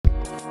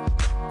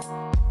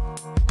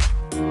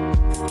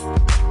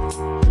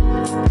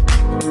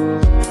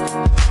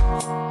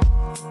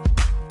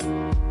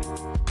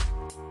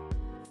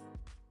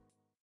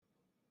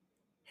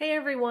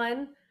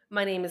everyone.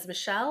 My name is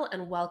Michelle,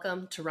 and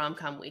welcome to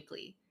Romcom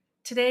Weekly.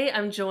 Today,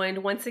 I'm joined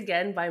once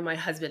again by my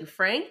husband,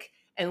 Frank,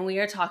 and we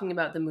are talking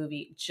about the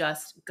movie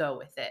Just Go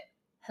With It.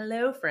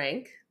 Hello,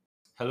 Frank.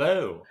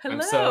 Hello.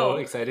 I'm so Hello.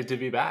 excited to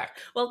be back.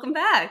 Welcome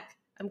back.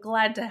 I'm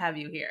glad to have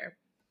you here.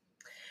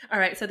 All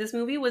right, so this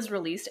movie was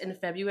released in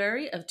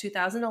February of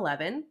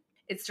 2011.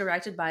 It's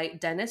directed by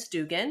Dennis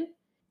Dugan.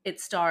 It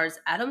stars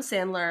Adam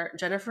Sandler,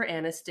 Jennifer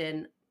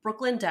Aniston,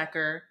 Brooklyn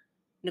Decker,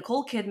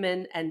 Nicole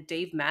Kidman, and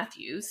Dave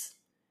Matthews.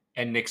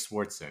 And Nick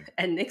Swardson.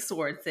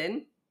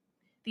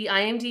 The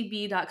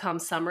IMDb.com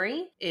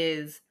summary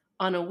is: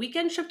 on a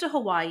weekend trip to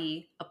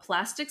Hawaii, a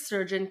plastic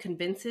surgeon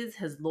convinces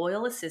his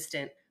loyal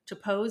assistant to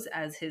pose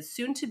as his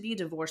soon-to-be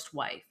divorced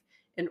wife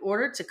in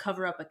order to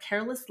cover up a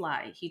careless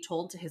lie he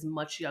told to his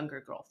much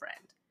younger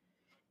girlfriend.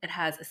 It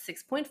has a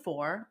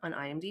 6.4 on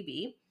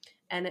IMDb,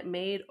 and it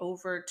made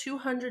over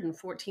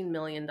 $214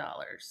 million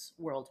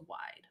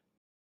worldwide.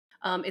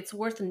 It's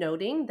worth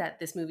noting that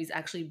this movie is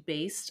actually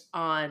based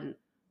on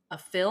a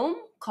film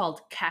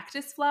called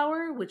Cactus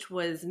Flower, which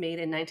was made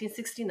in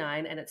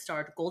 1969, and it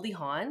starred Goldie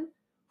Hawn,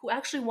 who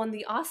actually won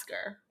the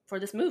Oscar for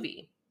this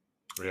movie.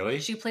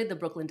 Really? She played the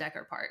Brooklyn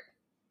Decker part.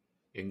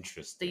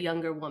 Interesting. The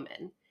younger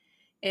woman.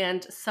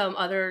 And some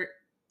other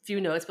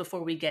few notes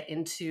before we get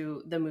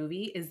into the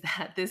movie is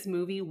that this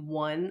movie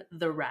won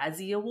the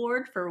Razzie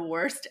Award for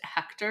Worst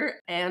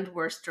Actor and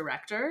Worst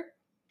Director.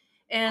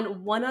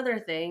 And one other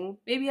thing,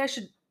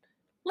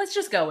 let's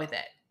just go with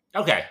it.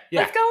 Okay, yeah.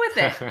 Let's go with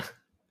it.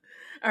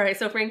 All right,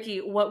 so Frankie,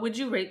 what would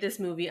you rate this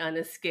movie on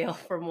a scale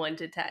from 1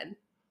 to 10?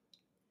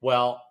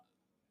 Well,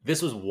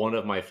 this was one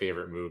of my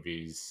favorite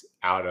movies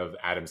out of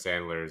Adam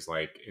Sandler's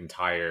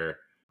entire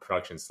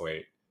production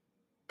slate.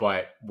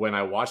 But when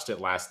I watched it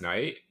last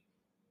night,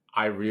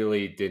 I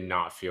really did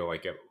not feel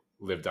like it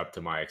lived up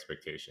to my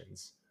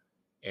expectations.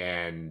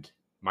 And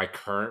my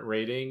current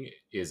rating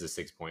is a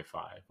 6.5,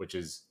 which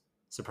is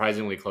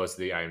surprisingly close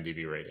to the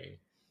IMDb rating.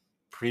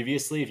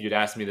 Previously, if you'd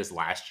asked me this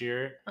last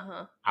year,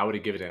 I would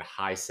have given it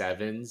high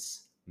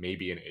 7s,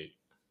 maybe an 8.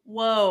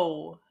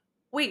 Whoa.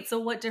 Wait, so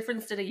what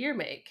difference did a year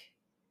make?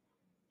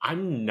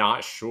 I'm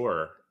not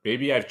sure.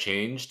 Maybe I've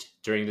changed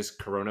during this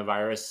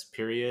coronavirus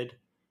period.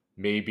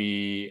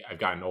 Maybe I've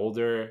gotten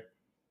older.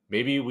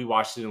 Maybe we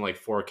watched it in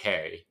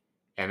 4K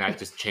and that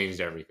just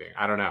changed everything.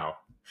 I don't know.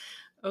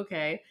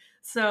 Okay.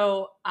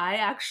 So I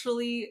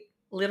actually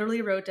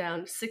literally wrote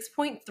down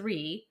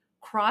 6.3,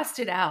 crossed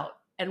it out,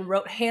 and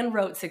hand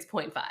wrote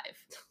 6.5.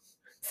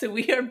 So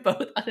we are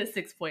both on a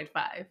 6.5.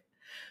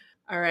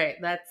 All right,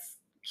 that's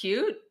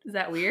cute. Is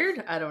that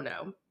weird? I don't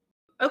know.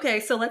 Okay,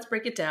 so let's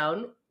break it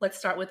down. Let's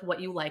start with what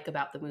you like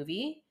about the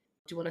movie.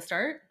 Do you want to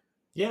start?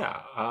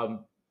 Yeah.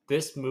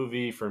 This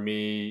movie for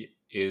me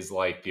is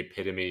like the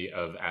epitome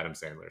of Adam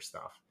Sandler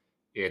stuff.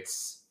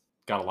 It's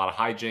got a lot of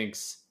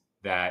hijinks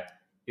that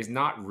is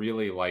not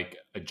really like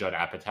a Judd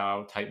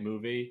Apatow type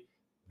movie.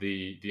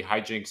 The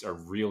hijinks are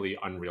really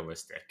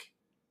unrealistic.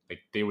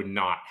 They would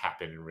not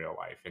happen in real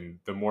life. And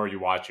the more you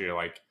watch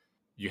it,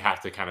 you have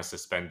to kind of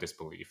suspend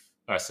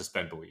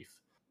belief.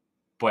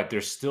 But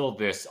there's still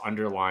this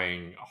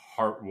underlying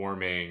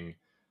heartwarming,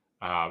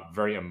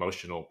 very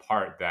emotional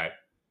part that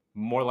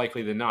more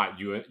likely than not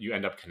you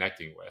end up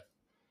connecting with.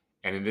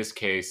 And in this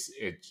case,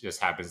 it just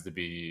happens to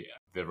be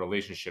the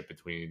relationship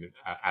between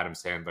Adam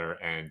Sandler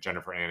and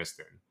Jennifer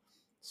Aniston.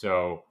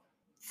 So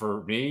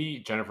for me,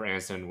 Jennifer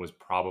Aniston was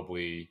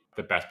probably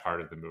the best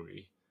part of the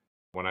movie.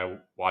 When I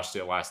watched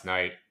it last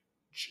night,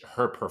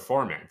 her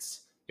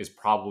performance is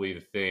probably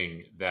the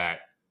thing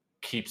that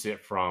keeps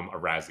it from a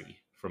Razzie,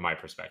 from my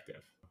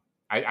perspective.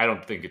 I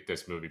don't think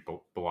this movie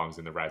belongs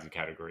in the Razzie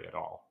category at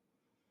all.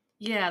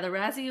 Yeah, the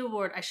Razzie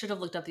Award, I should have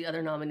looked up the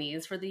other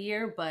nominees for the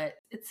year, but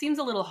it seems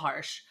a little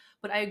harsh.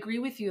 But I agree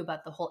with you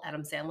about the whole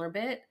Adam Sandler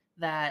bit,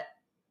 that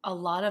a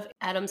lot of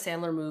Adam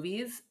Sandler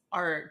movies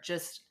are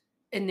just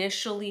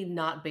initially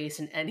not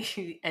based in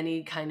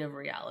any kind of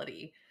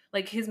reality.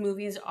 Like, his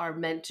movies are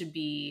meant to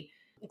be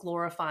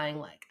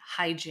glorifying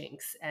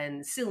hijinks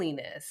and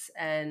silliness.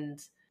 And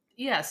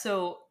yeah,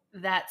 so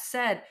that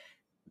said,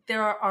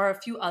 there are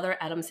a few other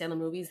Adam Sandler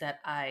movies that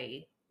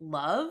I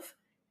love.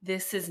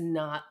 This is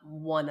not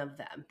one of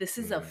them. This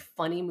is a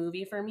funny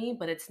movie for me,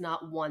 but it's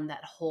not one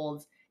that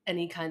holds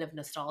any kind of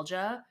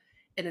nostalgia.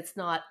 And it's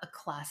not a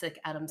classic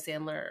Adam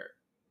Sandler,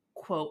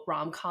 quote,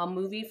 rom-com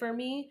movie for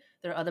me.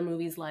 There are other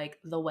movies like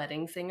The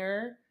Wedding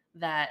Singer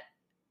that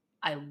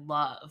I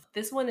love.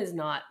 This one is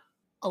not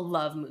a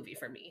love movie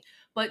for me.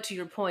 But to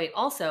your point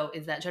also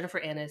is that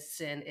Jennifer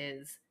Aniston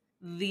is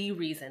the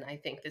reason I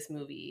think this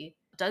movie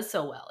does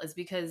so well, is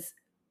because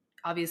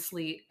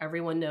obviously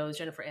everyone knows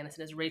Jennifer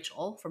Aniston is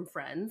Rachel from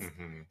Friends.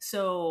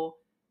 So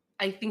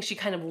I think she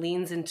kind of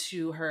leans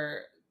into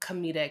her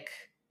comedic,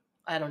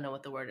 I don't know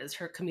what the word is,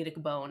 her comedic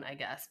bone, I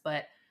guess.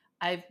 But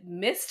I've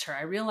missed her.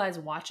 I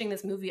realized watching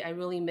this movie, I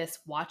really miss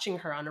watching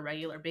her on a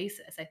regular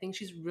basis. I think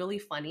she's really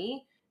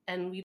funny,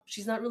 and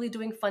she's not really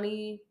doing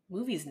funny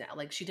movies now.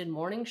 Like, she did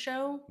Morning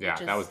Show. Yeah,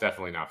 that was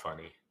definitely not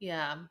funny.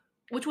 Yeah,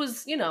 which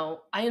was,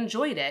 I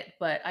enjoyed it,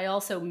 but I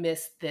also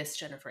missed this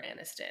Jennifer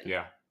Aniston.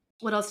 Yeah.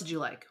 What else did you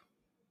like?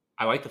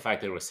 I like the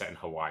fact that it was set in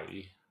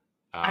Hawaii.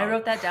 I Um,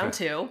 wrote that down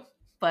too,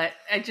 but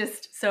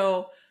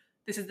so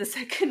this is the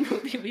second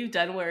movie we've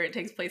done where it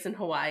takes place in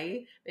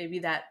Hawaii. Maybe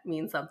that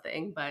means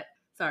something, but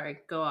sorry,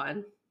 go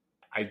on.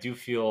 I do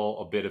feel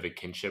a bit of a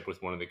kinship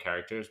with one of the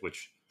characters,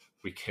 which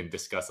we can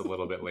discuss a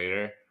little bit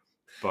later.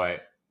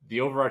 But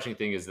the overarching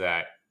thing is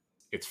that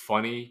it's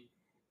funny,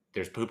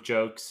 there's poop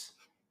jokes,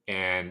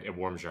 and it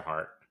warms your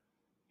heart.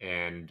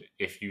 And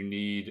if you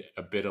need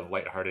a bit of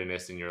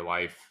lightheartedness in your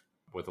life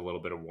with a little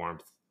bit of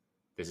warmth,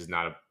 this is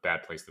not a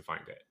bad place to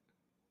find it.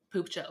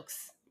 Poop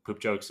jokes. Poop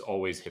jokes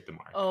always hit the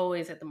mark.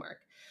 Always hit the mark.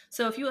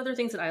 So a few other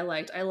things that I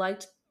liked. I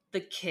liked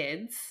the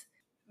kids.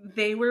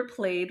 They were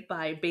played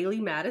by Bailey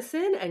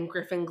Madison and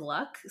Griffin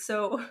Gluck.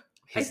 So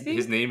I think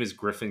His name is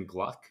Griffin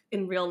Gluck.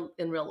 in real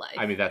life.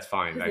 I mean, that's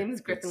fine. His name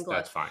is Griffin Gluck.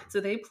 That's fine. So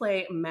they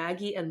play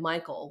Maggie and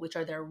Michael, which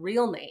are their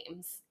real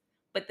names,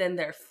 but then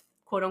their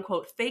quote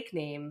unquote fake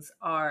names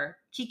are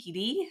Kiki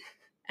D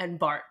and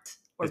Bart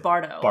or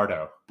Bardo.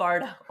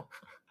 Bardo.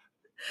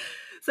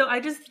 So I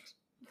just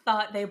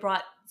thought they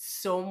brought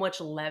so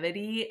much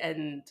levity,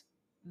 and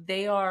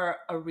they are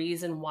a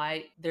reason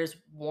why there's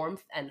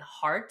warmth and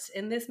heart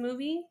in this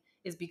movie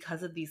is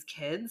because of these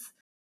kids.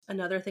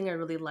 Another thing I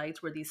really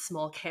liked were these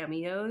small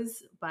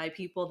cameos by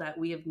people that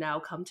we have now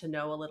come to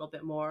know a little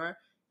bit more.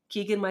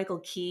 Keegan-Michael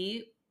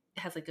Key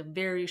has like a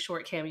very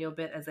short cameo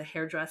bit as a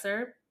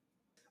hairdresser.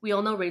 We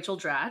all know Rachel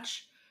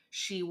Dratch.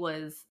 She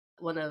was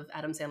one of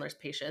Adam Sandler's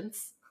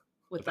patients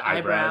with the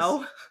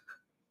eyebrow.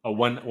 Oh,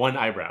 one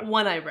eyebrow.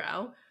 One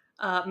eyebrow.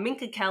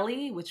 Minka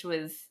Kelly, which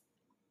was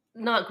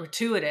not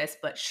gratuitous,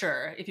 but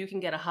sure. If you can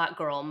get a hot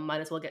girl,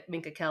 might as well get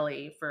Minka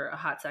Kelly for a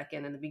hot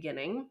second in the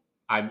beginning.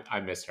 I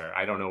miss her.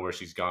 I don't know where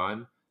she's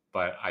gone,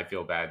 but I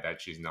feel bad that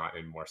she's not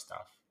in more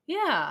stuff.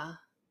 Yeah.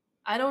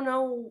 I don't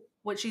know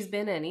what she's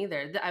been in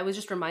either. I was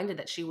just reminded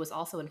that she was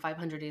also in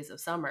 500 Days of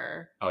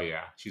Summer. Oh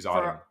yeah, she's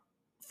Autumn.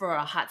 For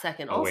a hot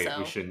second oh, also.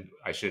 Wait,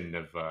 I shouldn't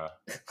have...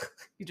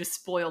 You just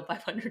spoiled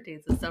 500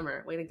 Days of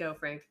Summer. Way to go,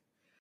 Frank.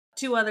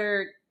 Two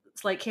other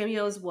slight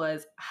cameos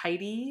was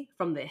Heidi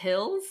from The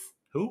Hills.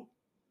 Who?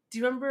 Do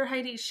you remember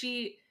Heidi?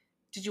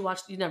 Did you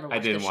watch? You never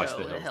watched the show, watch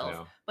The Hills.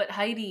 No. But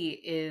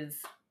Heidi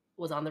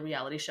was on the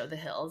reality show The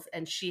Hills,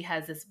 and she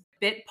has this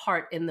bit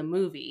part in the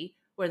movie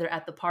where they're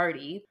at the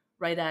party,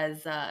 right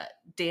as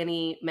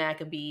Danny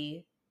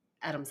McAbee,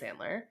 Adam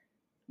Sandler,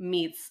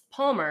 meets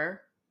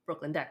Palmer,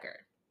 Brooklyn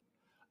Decker.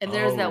 And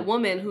there's that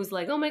woman who's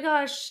like, oh my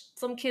gosh,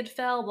 some kid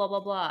fell, blah, blah,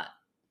 blah.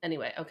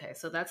 Anyway, okay,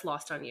 so that's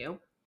lost on you.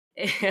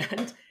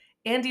 And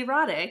Andy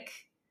Roddick.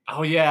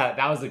 Oh yeah,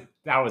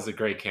 that was a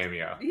great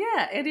cameo.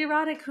 Yeah, Andy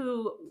Roddick,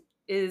 who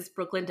is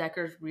Brooklyn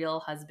Decker's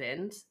real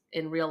husband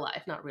in real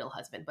life. Not real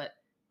husband, but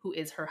who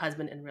is her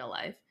husband in real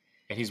life.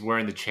 And he's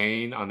wearing the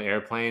chain on the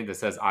airplane that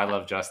says, I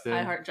love Justin.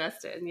 I heart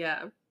Justin,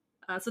 yeah.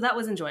 So that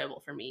was enjoyable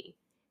for me.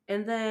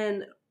 And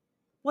then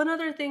one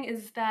other thing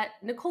is that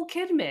Nicole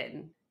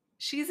Kidman,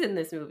 she's in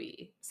this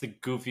movie. It's the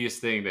goofiest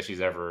thing that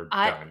she's ever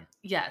done.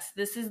 Yes,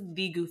 this is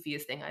the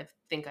goofiest thing I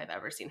think I've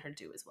ever seen her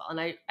do as well. And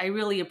I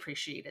really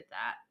appreciated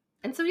that.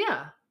 And so,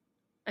 yeah,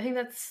 I think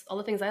that's all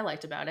the things I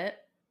liked about it.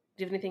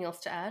 Do you have anything else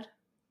to add?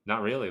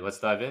 Not really.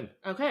 Let's dive in.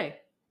 Okay.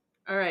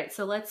 All right.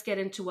 So let's get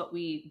into what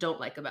we don't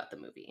like about the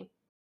movie.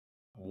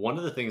 One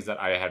of the things that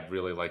I had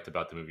really liked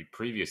about the movie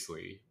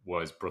previously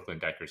was Brooklyn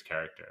Decker's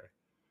character.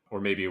 Or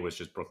maybe it was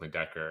just Brooklyn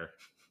Decker,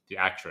 the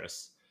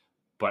actress.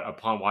 But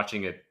upon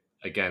watching it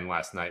again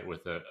last night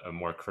with a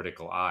more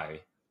critical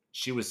eye,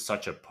 she was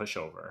such a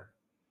pushover.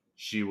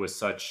 She was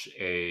such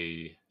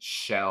a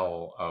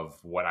shell of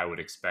what I would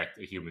expect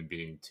a human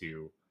being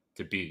to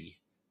be.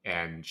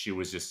 And she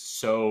was just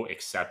so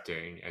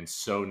accepting and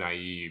so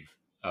naive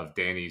of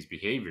Danny's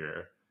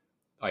behavior.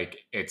 Like,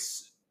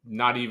 it's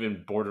not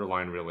even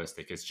borderline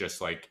realistic. It's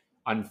just like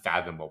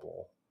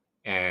unfathomable.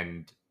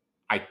 And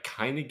I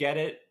kind of get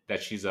it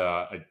that she's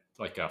a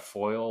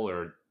foil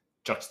or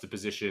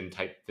juxtaposition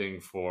type thing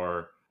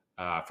for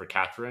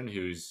Catherine,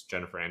 who's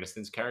Jennifer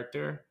Aniston's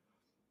character.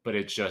 But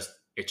it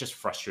just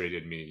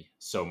frustrated me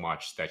so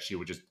much that she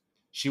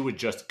would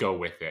just go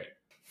with it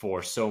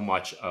for so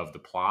much of the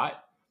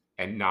plot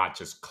and not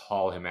just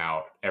call him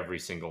out every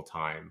single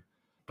time.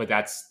 But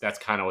that's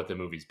kind of what the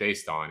movie's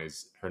based on,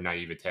 is her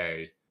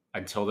naivete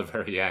until the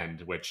very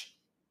end, which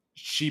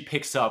she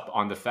picks up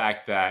on the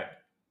fact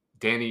that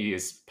Danny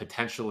is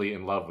potentially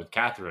in love with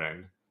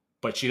Catherine,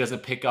 but she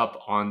doesn't pick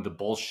up on the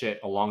bullshit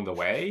along the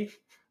way.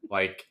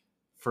 Like,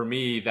 for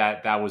me,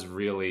 that was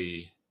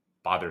really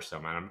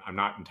bothersome, and I'm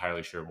not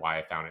entirely sure why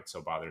I found it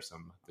so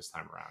bothersome this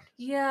time around.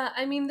 Yeah,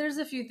 I mean, there's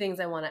a few things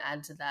I want to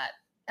add to that.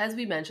 As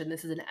we mentioned,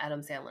 this is an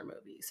Adam Sandler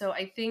movie, so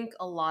I think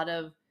a lot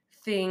of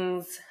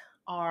things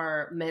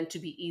are meant to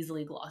be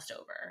easily glossed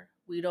over.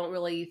 We don't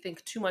really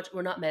think too much.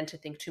 We're not meant to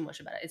think too much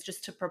about it. It's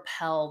just to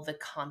propel the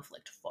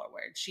conflict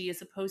forward. She is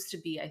supposed to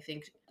be, I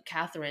think,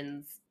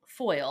 Catherine's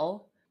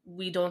foil.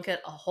 We don't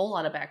get a whole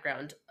lot of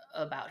background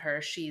about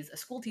her. She's a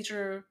school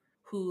teacher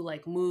who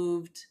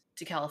moved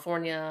to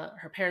California.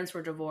 Her parents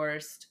were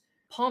divorced.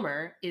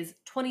 Palmer is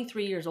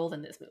 23 years old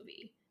in this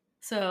movie.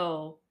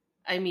 So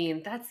I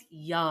mean, that's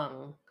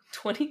young.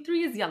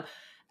 23 is young.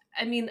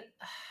 I mean,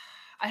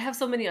 I have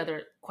so many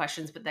other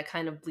questions, but that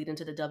kind of bleed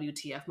into the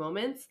WTF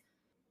moments.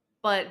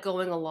 But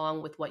going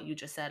along with what you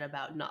just said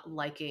about not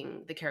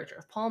liking the character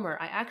of Palmer,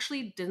 I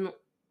actually didn't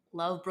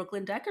love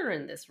Brooklyn Decker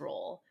in this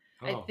role.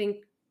 I Oh, think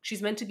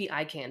she's meant to be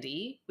eye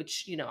candy,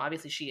 which,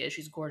 obviously she is.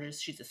 She's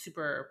gorgeous. She's a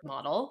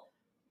supermodel,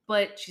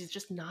 but she's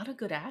just not a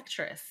good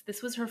actress.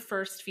 This was her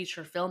first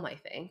feature film, I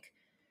think.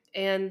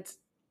 And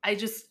I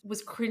just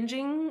was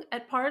cringing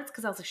at parts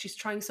because I was like, she's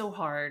trying so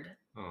hard,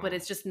 but oh.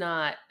 it's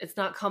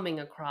not coming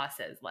across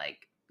as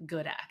like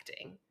good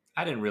acting.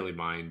 I didn't really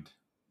mind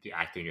the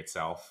acting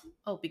itself.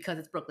 Oh, because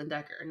it's Brooklyn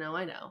Decker. No,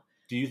 I know.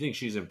 Do you think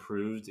she's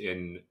improved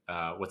in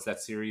what's that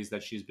series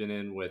that she's been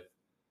in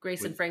Grace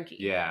with? and Frankie.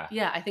 Yeah.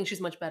 Yeah, I think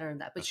she's much better in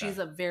that. But Okay. she's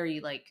a very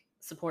like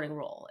supporting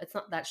role. It's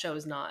not that show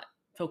is not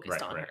focused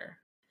Right. on Right. her.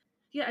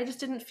 Yeah, I just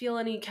didn't feel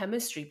any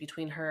chemistry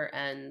between her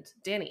and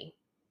Danny.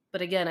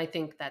 But again, I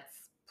think that's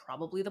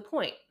probably the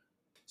point.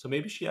 So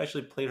maybe she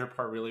actually played her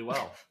part really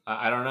well.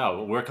 I don't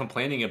know. We're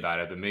complaining about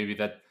it, but maybe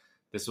that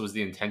this was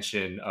the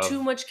intention Too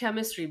of. much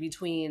chemistry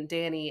between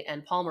Danny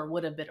and Palmer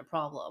would have been a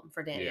problem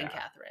for Danny and Yeah.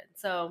 Catherine.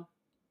 So,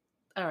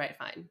 all right,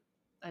 fine.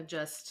 I've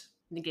just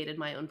negated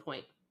my own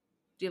point.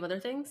 Do you have other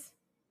things?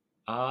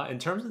 In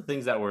terms of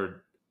things that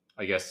were,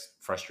 I guess,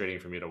 frustrating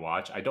for me to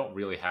watch, I don't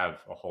really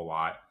have a whole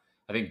lot.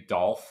 I think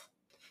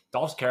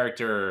Dolph's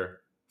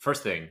character,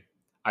 first thing,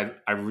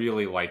 I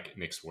really like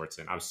Nick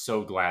Swartzen. I'm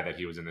so glad that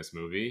he was in this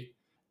movie.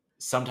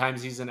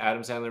 Sometimes he's in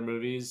Adam Sandler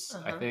movies,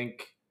 I Uh-huh.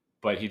 think,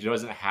 but he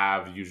doesn't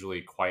have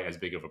usually quite as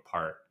big of a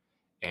part.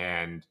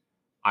 And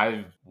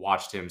I've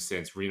watched him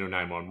since Reno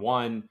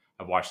 911.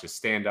 I've watched his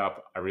stand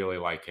up. I really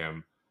like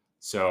him.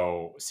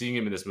 So seeing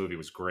him in this movie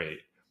was great,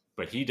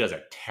 but he does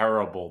a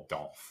terrible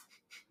Dolph.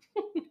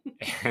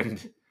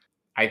 And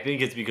I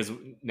think it's because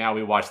now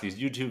we watch these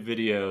YouTube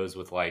videos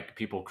with like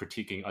people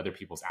critiquing other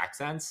people's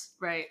accents,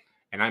 Right.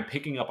 and I'm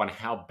picking up on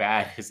how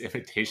bad his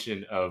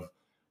imitation of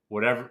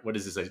what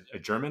is this, a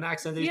German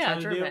accent that he's Yeah,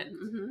 trying to do? German.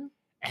 Hmm.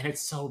 And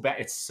it's so bad,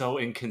 it's so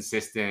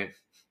inconsistent.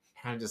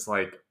 And I'm just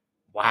like,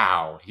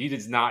 wow, he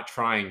is not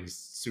trying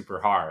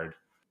super hard,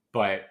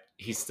 but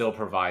he still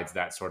provides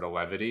that sort of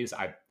levities.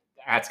 I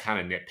That's kind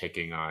of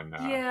nitpicking on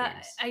Yeah,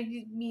 things.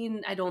 I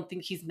mean, I don't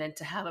think he's meant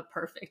to have a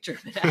perfect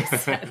German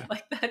accent.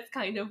 Like that's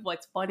kind of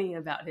what's funny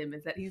about him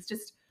is that he's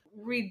just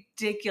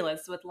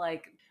ridiculous with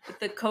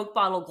the Coke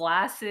bottle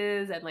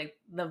glasses and like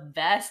the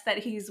vest that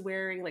he's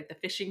wearing, like the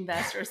fishing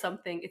vest or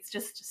something. It's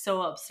just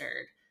so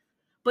absurd.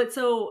 But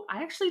so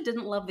I actually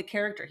didn't love the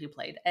character he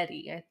played,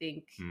 Eddie. I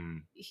think Hmm.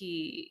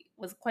 he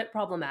was quite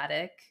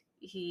problematic.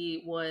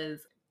 It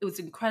was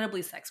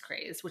incredibly sex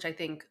crazed, which I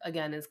think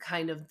again is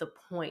kind of the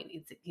point.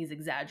 He's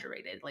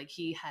exaggerated. Like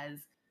he has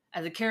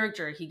as a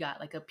character, he got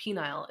like a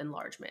penile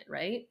enlargement,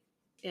 right?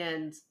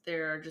 And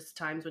there are just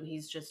times when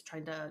he's just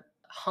trying to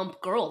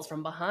hump girls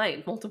from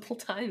behind multiple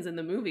times in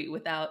the movie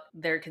without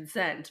their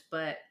consent.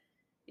 But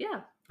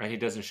yeah, And he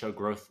doesn't show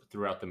growth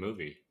throughout the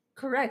movie.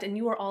 correct. And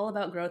you were all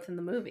about growth in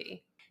the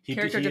movie. he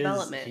Character he is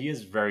development. he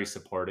is very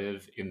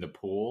supportive in the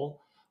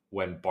pool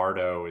when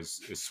Bardo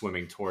is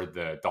swimming toward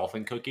the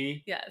dolphin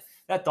cookie. Yes.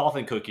 That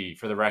dolphin cookie,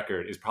 for the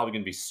record, is probably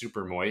going to be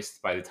super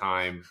moist by the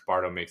time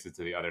Bardo makes it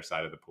to the other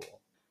side of the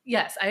pool.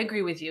 Yes, I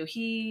agree with you.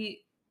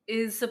 He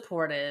is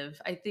supportive.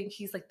 I think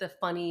he's like the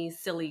funny,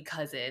 silly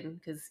cousin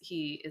because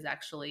he is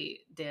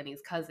actually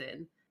Danny's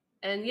cousin.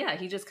 And yeah,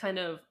 he just kind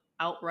of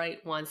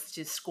outright wants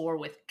to score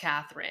with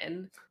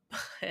Catherine.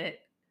 But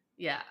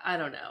yeah, I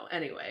don't know.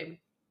 Anyway,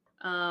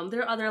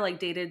 there are other like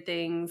dated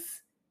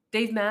things.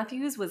 Dave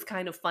Matthews was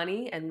kind of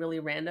funny and really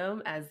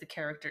random as the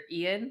character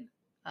Ian.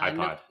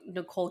 iPod.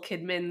 Nicole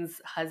Kidman's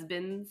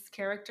husband's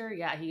character.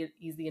 Yeah,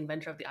 he's the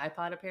inventor of the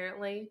iPod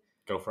apparently.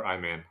 Go for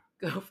iMan.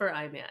 Go for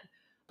Iman.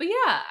 But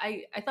yeah,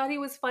 I thought he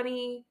was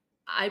funny.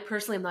 I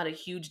personally am not a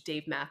huge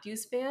Dave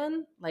Matthews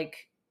fan.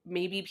 Like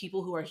maybe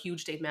people who are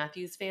huge Dave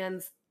Matthews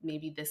fans,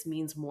 maybe this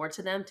means more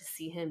to them to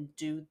see him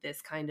do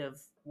this kind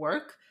of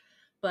work.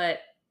 But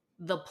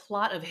the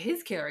plot of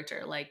his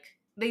character, like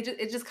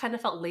it just kind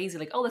of felt lazy.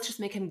 Like, oh, let's just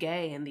make him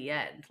gay in the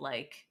end.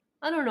 Like,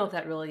 I don't know if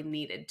that really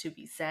needed to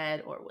be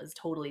said or was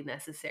totally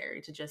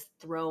necessary to just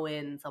throw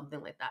in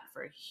something like that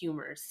for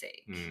humor's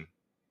sake. Mm.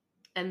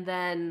 And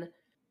then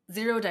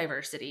zero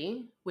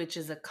diversity, which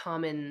is a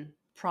common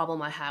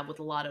problem I have with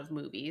a lot of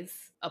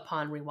movies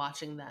upon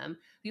rewatching them.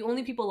 The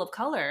only people of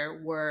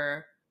color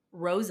were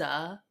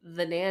Rosa,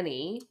 the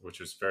nanny, Which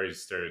was very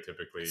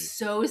stereotypically.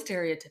 so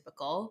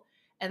stereotypical,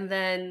 and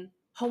then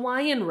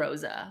Hawaiian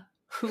Rosa,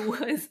 who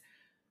was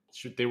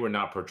They were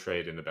not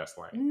portrayed in the best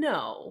light.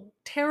 no,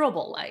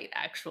 terrible light,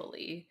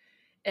 actually.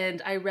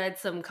 And I read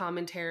some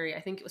commentary, I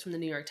think it was from the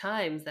New York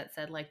Times, that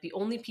said, like, the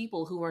only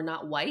people who were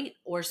not white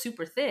or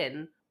super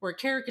thin were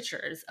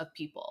caricatures of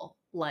people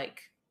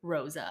like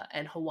Rosa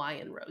and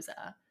Hawaiian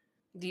Rosa.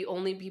 The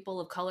only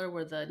people of color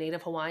were the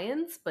Native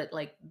Hawaiians, but,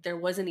 like, there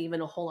wasn't even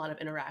a whole lot of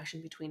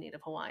interaction between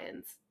Native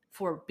Hawaiians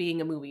for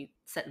being a movie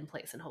set in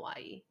place in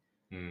Hawaii.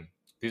 Mm.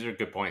 These are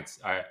good points.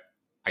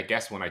 I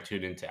guess when I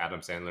tune into Adam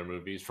Sandler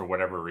movies, for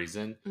whatever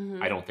reason, I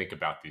Hmm. don't think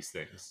about these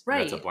things. And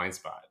that's a Right. blind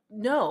spot.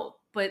 No,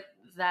 but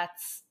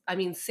that's, I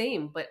mean,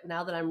 same. But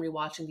now that I'm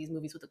rewatching these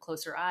movies with a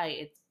closer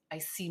eye, I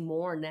see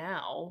more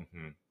now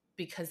Hmm.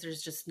 because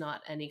there's just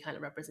not any kind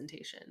of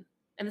representation.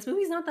 And this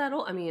movie's not that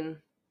old. I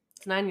mean,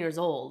 it's 9 years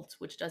old,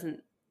 which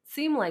doesn't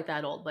seem like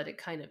that old, but it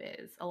kind of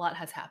is. A lot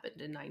has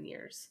happened in 9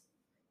 years.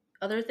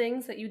 Other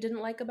things that you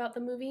didn't like about the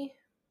movie?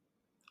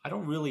 I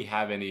don't really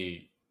have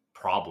any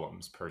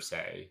problems per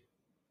se.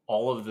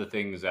 All of the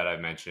things that I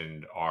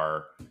mentioned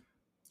are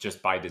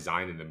just by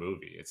design in the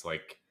movie. It's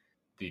like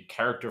the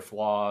character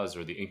flaws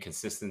or the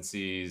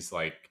inconsistencies,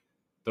 like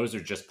those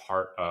are just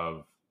part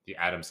of the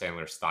Adam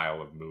Sandler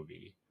style of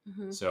movie.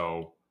 Hmm.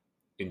 So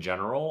in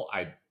general,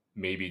 I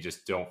maybe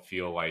just don't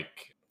feel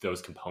like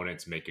those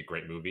components make a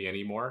great movie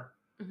anymore.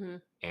 Hmm.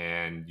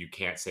 And you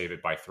can't save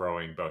it by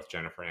throwing both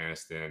Jennifer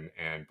Aniston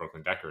and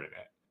Brooklyn Decker in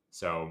it.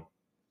 So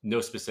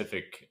no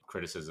specific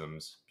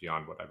criticisms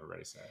beyond what I've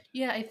already said.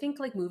 Yeah, I think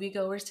like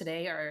moviegoers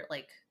today are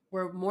like,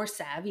 we're more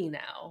savvy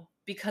now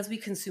because we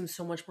consume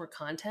so much more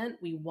content.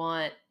 We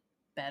want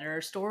better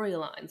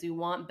storylines, we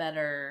want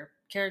better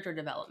character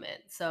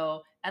development.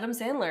 So, Adam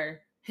Sandler,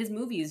 his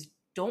movies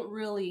don't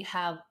really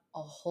have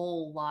a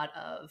whole lot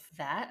of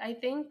that, I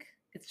think.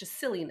 It's just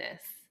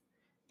silliness.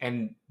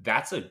 And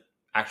that's a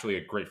actually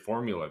a great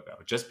formula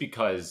though. Just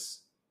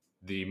because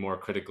the more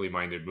critically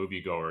minded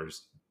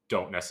moviegoers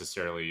don't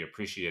necessarily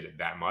appreciate it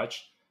that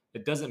much,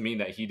 it doesn't mean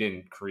that he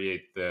didn't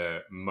create the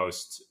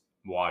most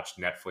watched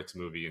Netflix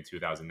movie in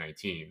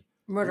 2019,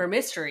 Murder which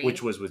mystery,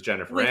 was with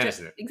Jennifer which,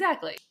 Aniston.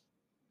 exactly.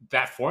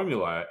 That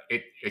formula,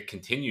 it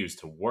continues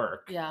to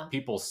work. Yeah.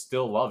 People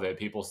still love it.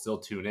 People still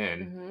tune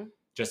in. Hmm.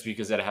 Just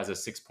because it has a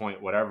 6 point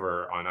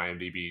whatever on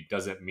IMDb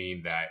doesn't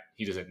mean that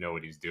he doesn't know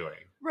what he's doing.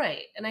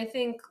 Right. And I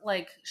think,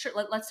 like, sure,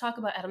 let's talk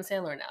about Adam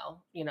Sandler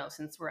now,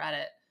 since we're at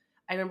it.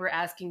 I remember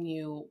asking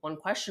you one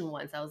question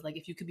once. I was like,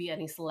 if you could be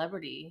any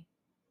celebrity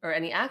or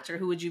any actor,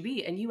 who would you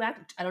be? And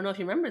I don't know if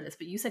you remember this,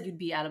 but you said you'd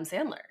be Adam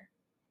Sandler.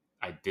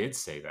 I did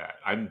say that.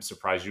 I'm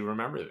surprised you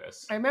remember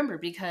this. I remember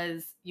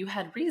because you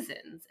had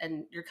reasons,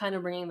 and you're kind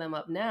of bringing them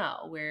up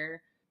now,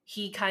 where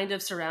he kind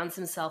of surrounds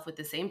himself with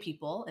the same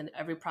people in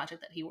every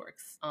project that he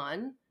works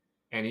on.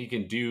 And he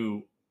can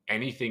do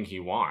anything he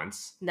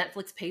wants.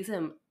 Netflix pays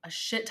him a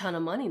shit ton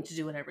of money to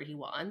do whatever he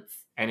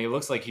wants. And he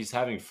looks like he's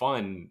having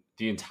fun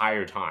the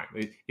entire time.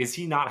 Is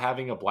he not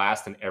having a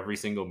blast in every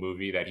single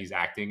movie that he's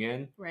acting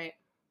in? Right.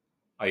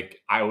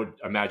 Like, I would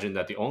imagine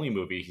that the only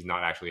movie he's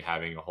not actually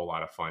having a whole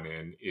lot of fun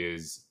in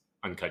is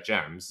Uncut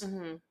Gems.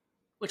 Mm-hmm.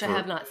 Which I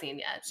have not seen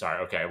yet.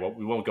 Sorry, okay, well,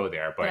 we won't go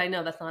there. But I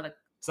know that's not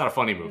it's not a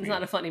funny movie. It's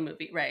not a funny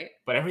movie, right?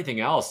 But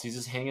everything else, he's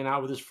just hanging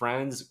out with his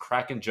friends,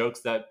 cracking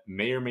jokes that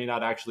may or may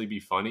not actually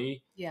be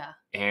funny. Yeah.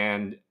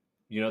 And,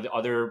 the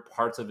other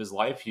parts of his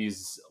life,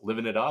 he's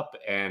living it up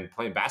and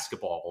playing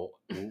basketball,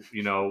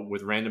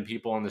 with random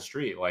people on the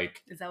street.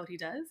 Like, is that what he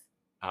does?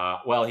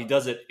 Well, he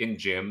does it in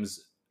gyms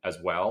as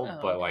well,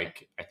 but okay.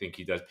 like, I think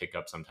he does pick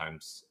up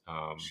sometimes.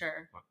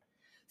 Sure.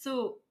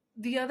 So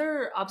the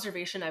other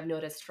observation I've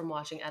noticed from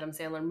watching Adam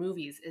Sandler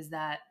movies is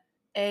that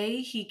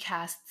he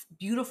casts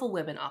beautiful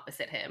women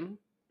opposite him.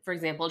 For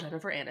example,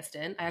 Jennifer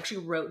Aniston. I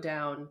actually wrote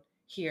down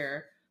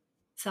here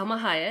Selma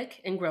Hayek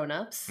in Grown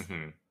Ups,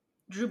 Mm-hmm.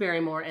 Drew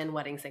Barrymore in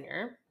Wedding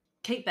Singer,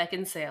 Kate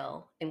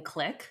Beckinsale in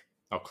Click.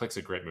 Oh, Click's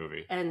a great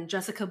movie. And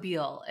Jessica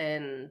Biel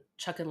in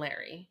Chuck and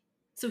Larry.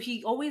 So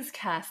he always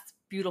casts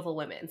beautiful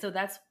women. So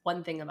that's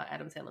one thing about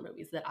Adam Sandler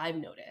movies that I've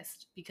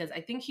noticed, because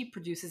I think he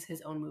produces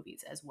his own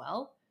movies as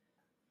well.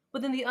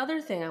 But then the other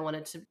thing I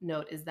wanted to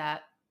note is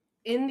that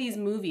in these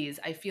movies,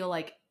 I feel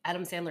like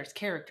Adam Sandler's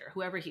character,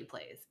 whoever he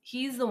plays,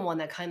 he's the one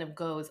that kind of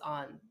goes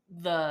on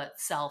the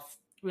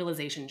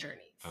self-realization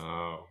journeys.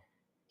 Oh.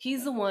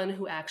 He's the one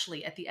who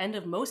actually, at the end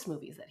of most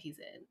movies that he's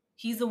in,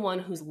 he's the one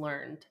who's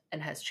learned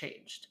and has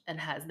changed and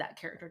has that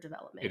character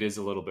development. It is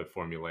a little bit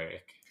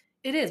formulaic.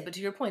 It is, but to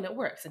your point, it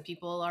works. And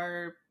people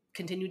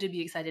continue to be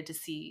excited to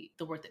see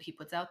the work that he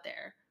puts out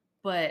there.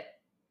 But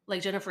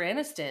like Jennifer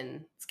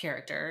Aniston's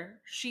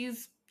character,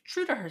 she's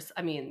true to her.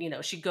 I mean,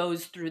 she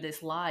goes through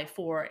this lie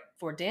for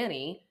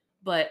Danny,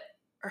 but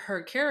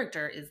her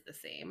character is the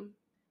same.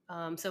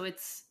 So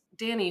it's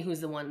Danny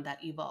who's the one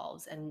that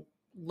evolves and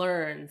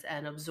learns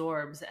and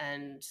absorbs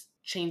and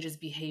changes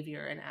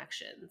behavior and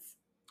actions.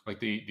 Like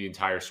the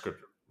entire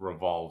script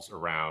revolves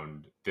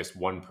around this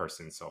one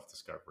person's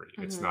self-discovery.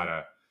 Mm-hmm. It's not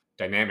a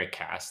dynamic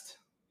cast.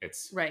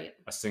 It's right.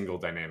 a single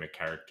dynamic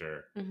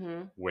character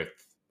with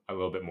a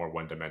little bit more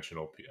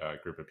one-dimensional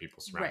group of people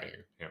surrounding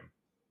him.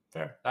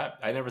 Fair.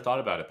 I never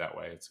thought about it that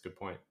way. It's a good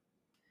point.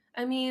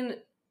 I mean,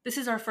 this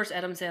is our first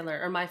Adam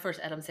Sandler, or my first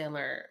Adam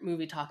Sandler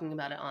movie talking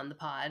about it on the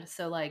pod.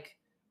 So like,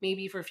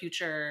 maybe for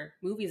future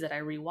movies that I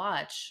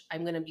rewatch,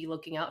 I'm going to be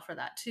looking out for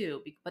that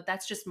too. But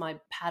that's just my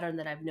pattern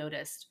that I've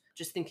noticed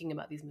just thinking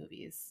about these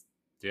movies.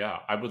 Yeah,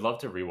 I would love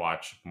to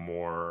rewatch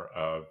more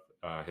of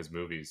his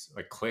movies.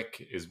 Like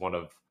Click is one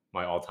of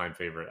my all-time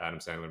favorite Adam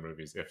Sandler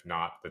movies, if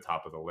not the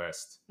top of the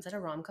list. Is that a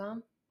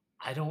rom-com?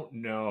 I don't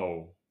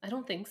know. I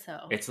don't think so.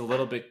 It's a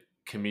little bit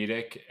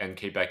comedic, and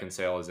Kate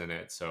Beckinsale is in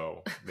it,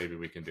 so maybe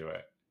we can do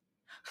it.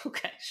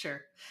 Okay,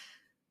 sure.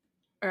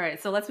 All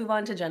right, so let's move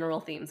on to general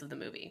themes of the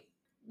movie.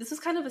 This was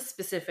kind of a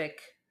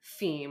specific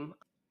theme.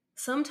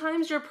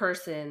 Sometimes your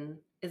person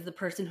is the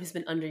person who's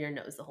been under your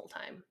nose the whole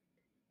time.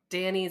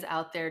 Danny's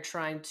out there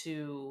trying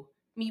to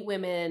meet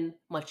women,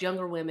 much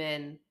younger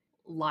women,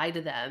 lie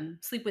to them,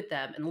 sleep with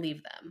them, and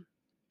leave them.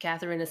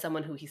 Catherine is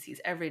someone who he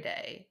sees every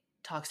day,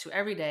 talks to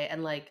every day,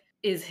 and like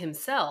is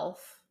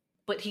himself,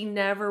 but he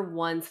never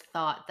once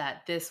thought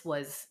that this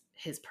was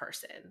his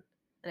person.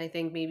 And I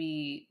think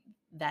maybe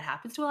that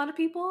happens to a lot of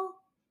people.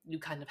 You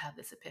kind of have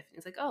this epiphany.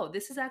 It's like, oh,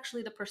 this is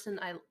actually the person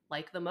I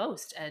like the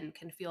most and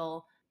can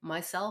feel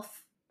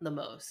myself the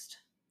most.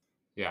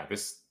 Yeah,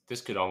 this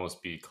could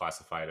almost be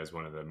classified as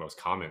one of the most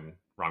common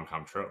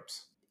rom-com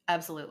tropes.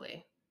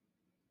 Absolutely.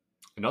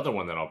 Another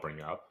one that I'll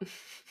bring up,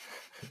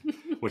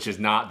 which is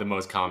not the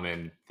most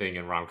common thing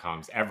in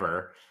rom-coms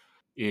ever,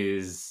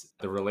 is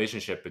the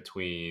relationship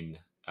between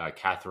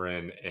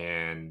Catherine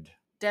and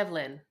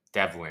Devlin.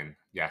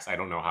 Yes, I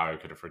don't know how I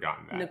could have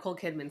forgotten that. Nicole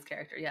Kidman's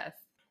character, yes.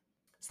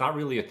 It's not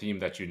really a theme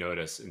that you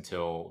notice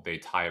until they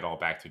tie it all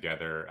back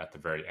together at the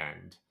very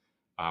end,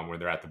 where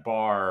they're at the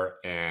bar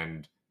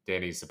and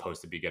Danny's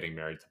supposed to be getting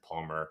married to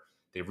Palmer.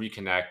 They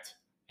reconnect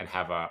and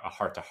have a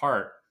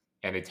heart-to-heart,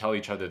 and they tell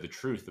each other the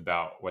truth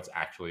about what's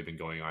actually been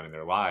going on in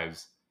their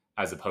lives,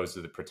 as opposed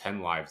to the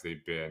pretend lives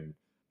they've been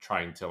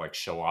trying to like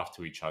show off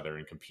to each other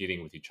and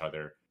competing with each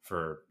other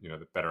for, you know,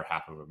 the better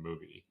half of a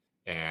movie.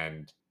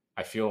 And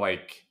I feel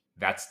like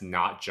that's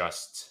not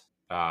just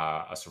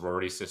a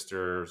sorority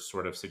sister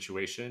sort of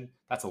situation.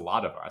 That's a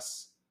lot of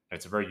us. And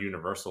it's a very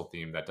universal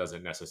theme that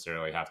doesn't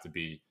necessarily have to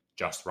be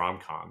just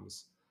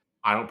rom-coms.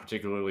 I don't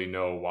particularly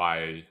know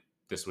why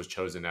this was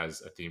chosen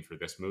as a theme for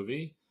this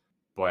movie,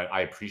 but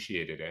I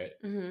appreciated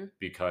it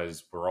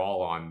because we're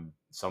all on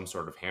some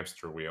sort of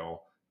hamster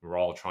wheel. We're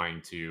all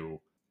trying to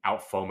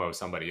out FOMO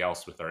somebody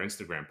else with our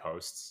Instagram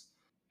posts.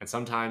 And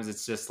sometimes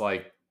it's just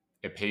like,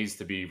 it pays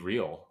to be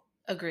real.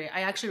 Agree.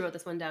 I actually wrote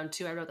this one down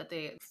too. I wrote that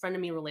the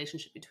frenemy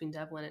relationship between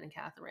Devlin and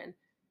Catherine.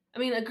 I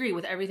mean, agree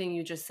with everything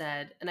you just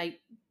said. And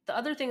the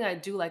other thing I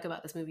do like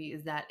about this movie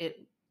is that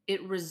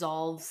it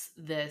resolves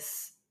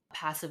this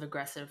passive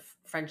aggressive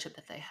friendship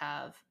that they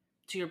have.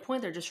 To your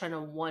point, they're just trying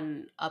to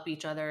one up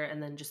each other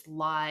and then just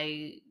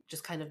lie,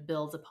 just kind of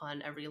builds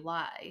upon every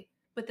lie.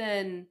 But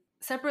then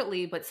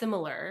separately but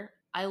similar,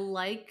 I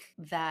like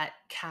that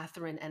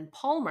Catherine and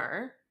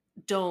Palmer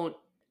don't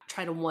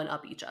try to one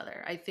up each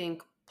other. I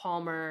think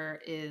Palmer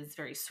is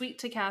very sweet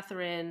to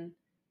Catherine,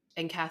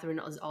 and Catherine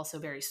is also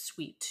very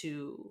sweet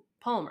to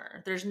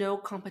Palmer. There's no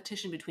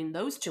competition between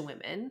those two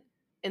women.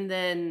 And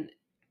then,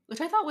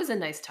 which I thought was a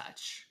nice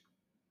touch.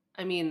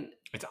 I mean,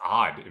 it's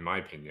odd, in my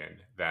opinion,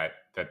 that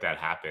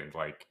happened.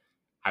 Like,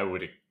 I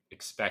would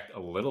expect a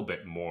little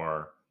bit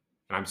more,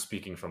 and I'm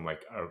speaking from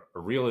like a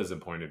realism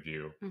point of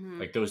view,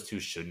 like those two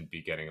shouldn't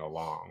be getting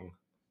along,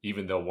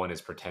 even though one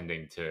is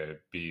pretending to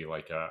be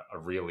like a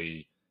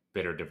really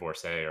bitter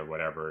divorcee or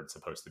whatever it's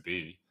supposed to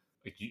be.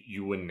 Like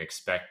you wouldn't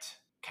expect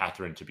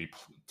Catherine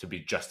to be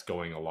just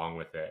going along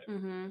with it.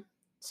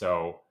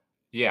 So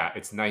yeah,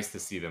 it's nice to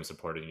see them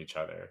supporting each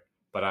other,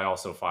 but I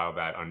also file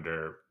that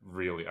under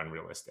really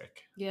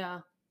unrealistic.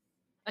 Yeah.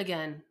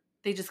 Again,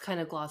 they just kind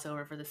of gloss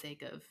over for the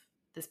sake of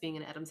this being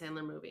an Adam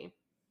Sandler movie.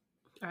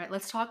 All right,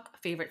 let's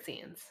talk favorite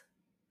scenes.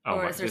 Oh,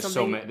 or is there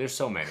something? There's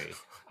so many.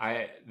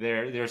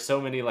 There's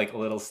so many like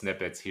little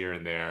snippets here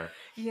and there.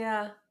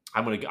 Yeah.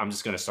 I'm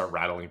just gonna start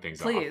rattling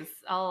things off. Please,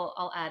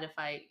 I'll add if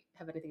I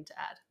have anything to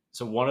add.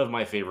 So one of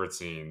my favorite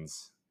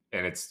scenes,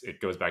 and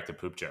it goes back to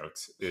poop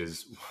jokes,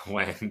 is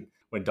when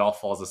Dolph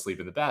falls asleep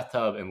in the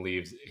bathtub and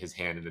leaves his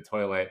hand in the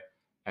toilet,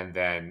 and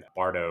then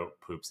Bardo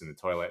poops in the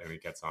toilet and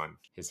it gets on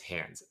his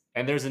hands.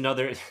 And there's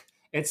another.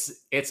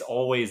 It's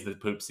always the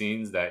poop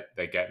scenes that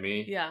get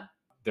me. Yeah.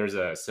 There's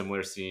a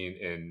similar scene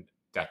in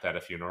Death at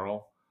a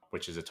Funeral,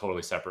 which is a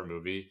totally separate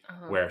movie,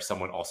 where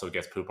someone also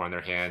gets poop on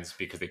their hands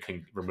because they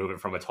couldn't remove it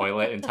from a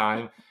toilet in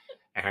time.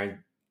 And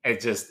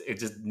it just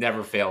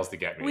never fails to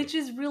get me. Which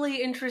is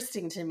really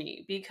interesting to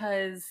me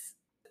because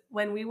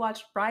when we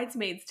watched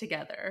Bridesmaids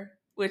together,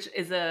 which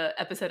is a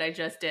episode I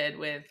just did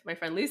with my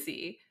friend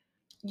Lucy,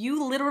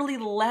 you literally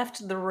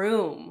left the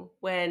room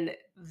when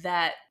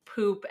that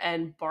poop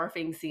and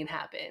barfing scene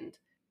happened.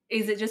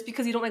 Is it just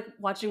because you don't like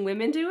watching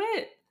women do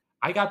it?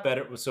 I got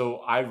better.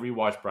 So I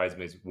rewatched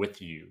Bridesmaids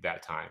with you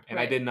that time, and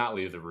I did not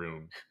leave the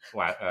room.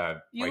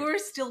 You were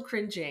still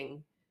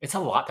cringing. It's a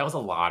lot. That was a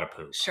lot of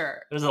poop.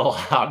 Sure. There's a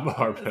lot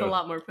more poop. There's a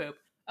lot more poop.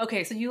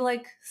 Okay, so you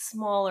like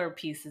smaller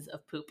pieces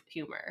of poop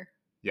humor.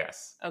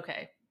 Yes.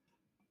 Okay.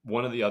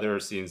 One of the other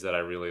scenes that I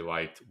really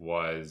liked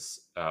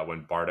was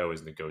when Bardo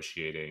is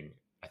negotiating,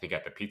 I think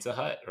at the Pizza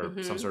Hut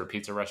or some sort of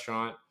pizza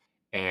restaurant.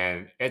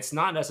 And it's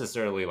not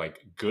necessarily like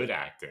good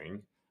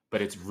acting,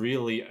 but it's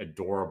really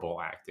adorable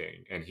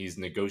acting. And he's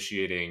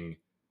negotiating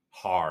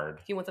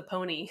hard. He wants a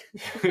pony.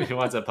 He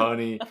wants a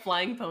pony. A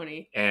flying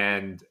pony.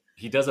 And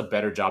he does a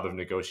better job of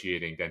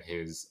negotiating than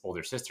his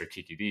older sister,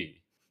 Kiki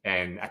D.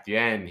 And at the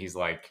end, he's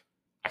like,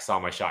 I saw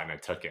my shot and I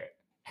took it.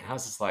 And I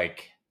was just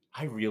like,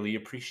 I really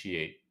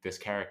appreciate this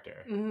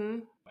character. Mm-hmm.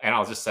 And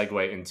I'll just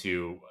segue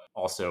into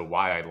also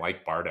why I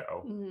like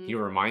Bardo. Mm-hmm. He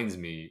reminds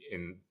me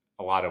in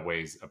a lot of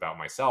ways about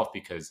myself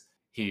because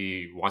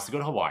he wants to go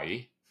to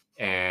Hawaii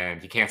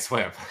and he can't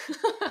swim.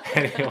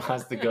 And he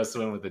wants to go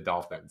swim with the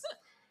dolphins.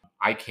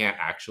 I can't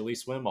actually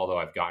swim, although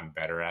I've gotten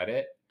better at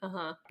it,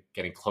 Uh-huh.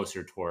 getting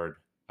closer toward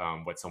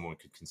what someone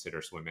could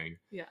consider swimming.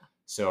 Yeah.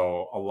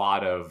 So a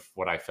lot of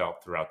what I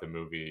felt throughout the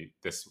movie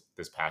this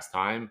past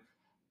time,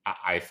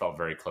 I felt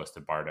very close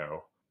to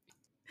Bardo.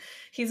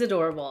 He's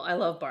adorable. I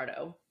love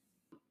Bardo.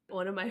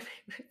 One of my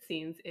favorite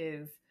scenes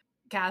is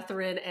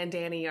Catherine and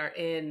Danny are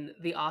in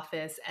the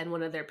office, and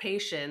one of their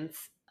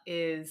patients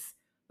is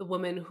the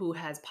woman who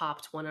has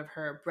popped one of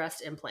her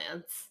breast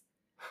implants.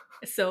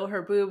 So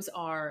her boobs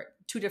are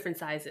two different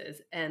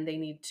sizes, and they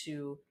need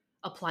to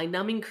apply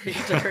numbing cream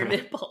to her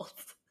nipples.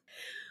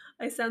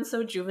 I sound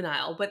so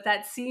juvenile, but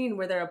that scene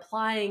where they're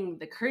applying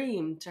the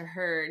cream to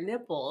her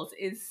nipples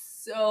is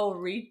so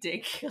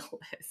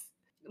ridiculous.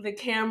 The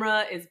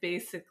camera is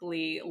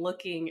basically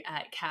looking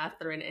at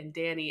Catherine and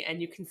Danny,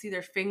 and you can see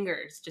their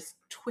fingers just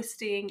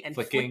twisting and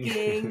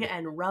flicking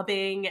and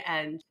rubbing,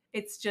 and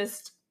it's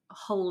just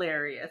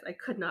hilarious. I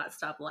could not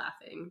stop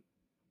laughing.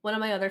 One of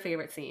my other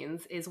favorite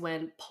scenes is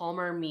when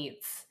Palmer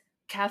meets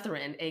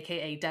Catherine,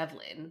 aka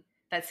Devlin.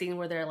 That scene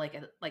where they're like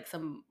at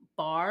some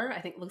bar,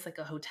 I think it looks like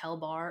a hotel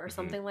bar or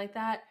something like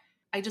that.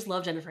 I just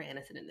love Jennifer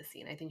Aniston in this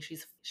scene. I think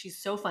she's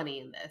so funny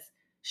in this.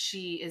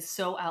 She is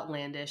so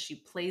outlandish. She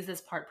plays this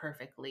part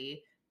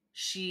perfectly.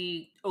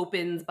 She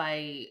opens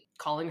by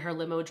calling her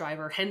limo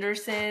driver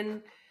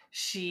Henderson.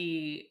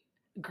 She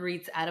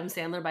greets Adam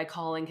Sandler by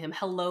calling him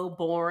hello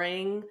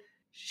boring.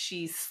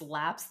 She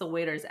slaps the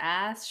waiter's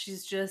ass.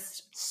 She's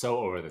just so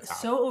over the top.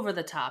 So over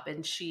the top,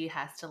 and she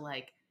has to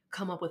like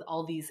come up with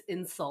all these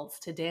insults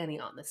to Danny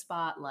on the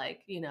spot,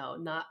 like, you know,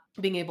 not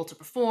being able to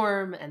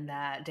perform, and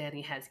that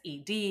Danny has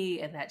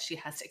ED, and that she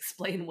has to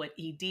explain what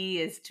ED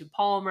is to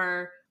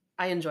Palmer.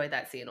 I enjoyed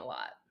that scene a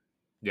lot.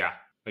 Yeah,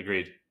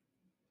 agreed.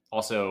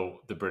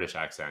 Also, the British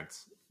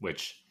accents,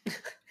 which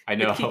I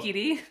know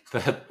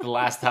the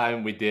last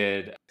time we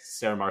did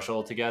Sarah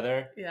Marshall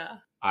together, yeah,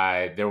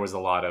 there was a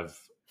lot of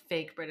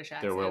fake British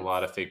accents. There were a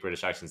lot of fake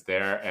British accents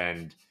there,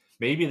 and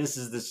maybe this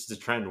is the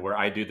trend where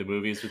I do the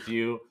movies with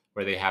you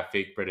where they have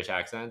fake British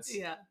accents,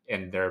 yeah,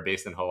 and they're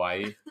based in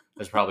Hawaii.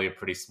 There's probably a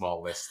pretty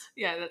small list.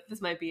 Yeah,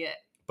 this might be it.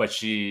 But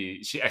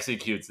she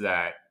executes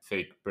that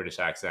fake British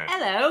accent.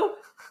 Hello.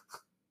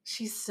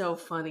 She's so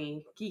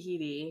funny.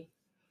 Kikidi.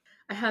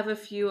 I have a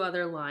few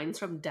other lines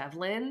from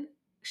Devlin.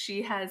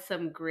 She has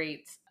some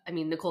great,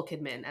 Nicole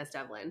Kidman as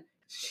Devlin.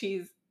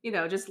 She's,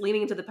 just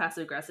leaning into the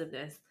passive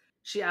aggressiveness.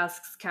 She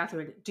asks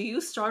Catherine, do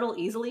you startle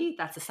easily?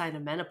 That's a sign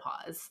of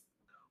menopause.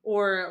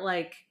 Or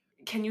like,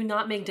 can you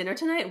not make dinner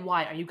tonight?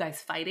 Why? Are you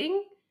guys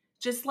fighting?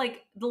 Just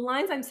like the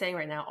lines I'm saying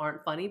right now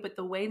aren't funny, but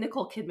the way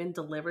Nicole Kidman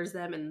delivers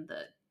them and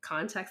the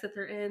context that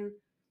they're in,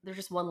 they're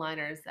just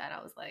one-liners that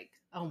I was like,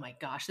 oh my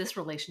gosh, this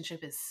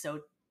relationship is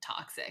so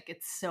toxic.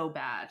 It's so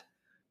bad.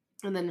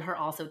 And then her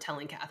also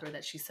telling Catherine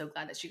that she's so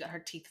glad that she got her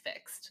teeth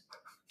fixed.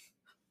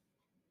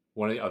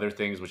 One of the other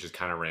things, which is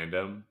kind of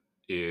random,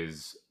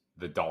 is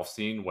the Dolph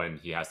scene when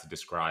he has to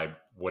describe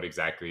what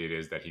exactly it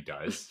is that he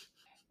does.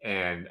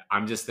 And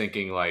I'm just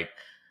thinking, like,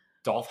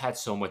 Dolph had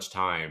so much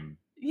time.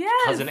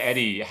 Yes. Cousin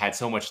Eddie had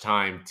so much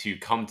time to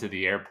come to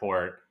the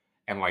airport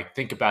and, like,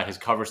 think about his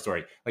cover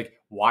story. Like,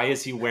 why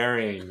is he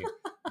wearing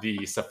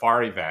the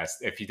safari vest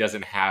if he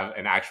doesn't have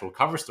an actual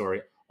cover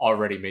story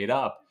already made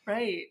up?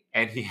 Right.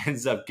 And he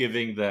ends up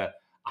giving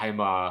I'm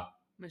a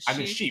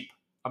sheep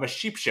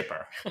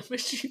shipper. I'm a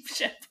sheep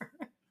shipper.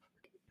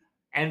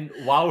 And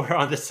while we're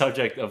on the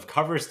subject of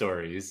cover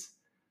stories,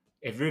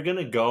 if you're going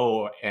to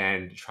go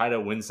and try to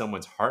win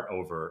someone's heart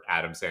over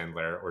Adam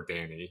Sandler or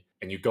Danny,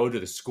 and you go to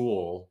the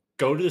school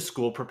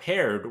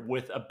prepared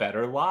with a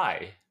better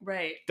lie.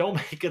 Right. Don't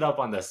make it up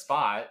on the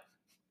spot.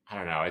 I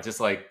don't know. It's just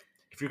like,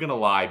 if you're going to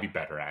lie, be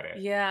better at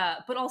it. Yeah.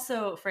 But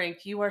also,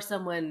 Frank, you are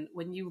someone,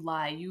 when you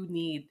lie, you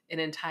need an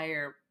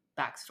entire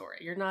backstory.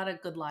 You're not a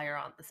good liar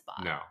on the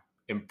spot. No.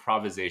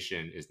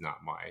 Improvisation is not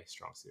my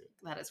strong suit.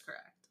 That is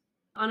correct.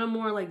 On a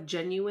more like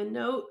genuine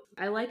note,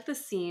 I like the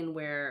scene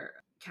where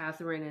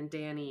Catherine and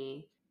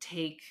Danny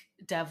take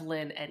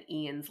Devlin and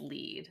Ian's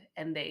lead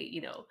and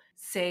they,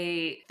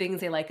 say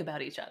things they like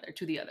about each other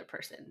to the other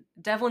person.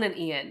 Devlin and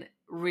Ian,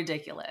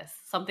 ridiculous.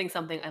 Something,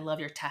 I love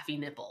your taffy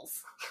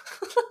nipples.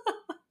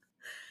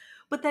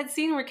 But that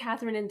scene where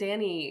Catherine and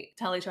Danny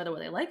tell each other what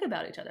they like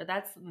about each other,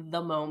 that's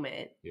the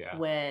moment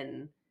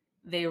when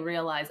they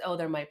realize, oh,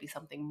 there might be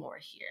something more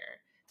here.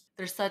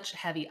 There's such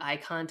heavy eye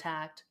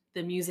contact.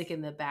 The music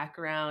in the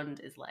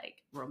background is like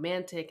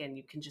romantic, and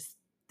you can just,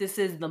 this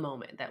is the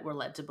moment that we're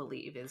led to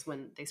believe is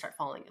when they start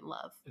falling in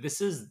love. This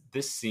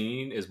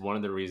scene is one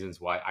of the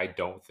reasons why I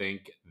don't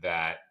think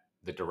that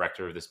the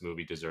director of this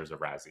movie deserves a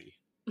Razzie.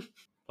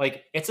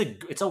 Like, it's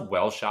a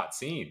well shot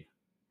scene.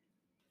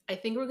 I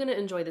think we're going to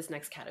enjoy this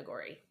next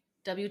category.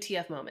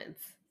 WTF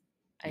moments.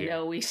 I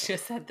know we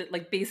just said that,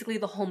 like, basically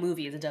the whole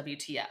movie is a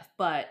WTF,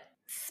 but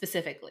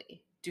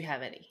specifically, Do you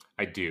have any?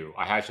 I do.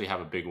 I actually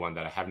have a big one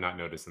that I have not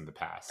noticed in the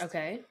past.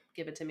 Okay,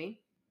 give it to me.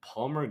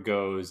 Palmer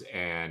goes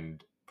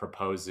and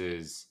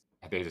proposes.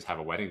 They just have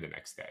a wedding the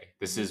next day.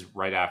 This Mhm. is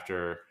right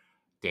after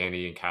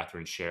Danny and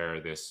Catherine share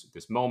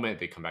this moment.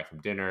 They come back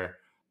from dinner,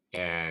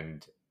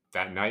 and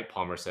that night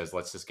Palmer says,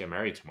 "Let's just get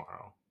married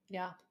tomorrow,"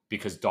 Yeah.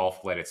 because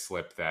Dolph let it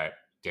slip that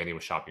Danny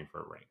was shopping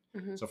for a ring.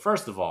 Hmm. So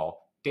first of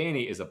all,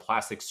 Danny is a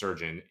plastic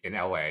surgeon in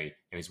LA,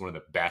 and he's one of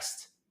the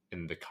best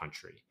in the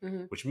country,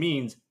 Hmm. which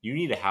means you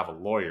need to have a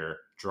lawyer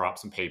draw up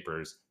some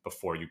papers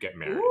before you get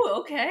married. Ooh,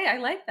 okay. I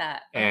like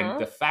that. And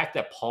the fact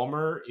that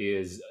Palmer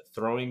is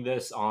throwing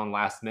this on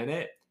last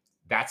minute,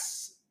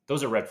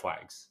 those are red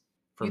flags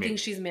for You me. think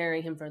she's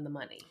marrying him for the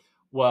money?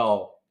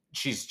 Well,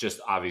 she's just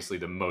obviously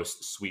the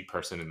most sweet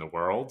person in the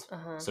world,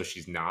 so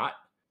she's not.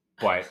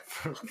 But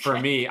for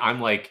me, I'm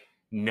like,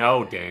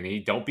 no, Danny,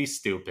 don't be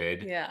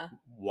stupid. Yeah.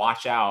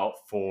 Watch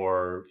out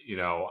for,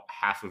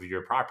 half of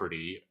your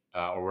property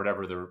or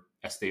whatever the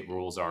estate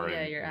rules are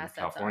Yeah, in your assets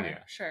California.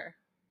 are. Sure.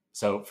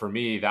 So for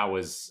me, that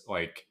was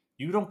like,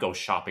 you don't go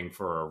shopping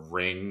for a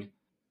ring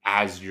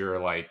as you're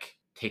like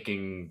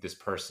taking this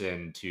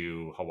person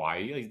to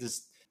Hawaii. Like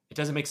this, it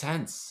doesn't make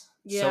sense.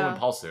 So Yeah.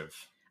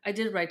 impulsive. I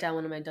did write down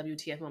one of my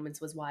WTF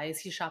moments was, why is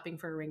he shopping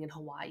for a ring in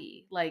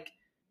Hawaii? Like,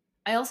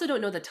 I also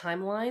don't know the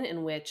timeline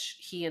in which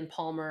he and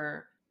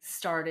Palmer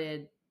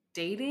started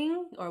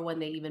dating or when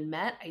they even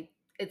met.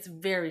 It's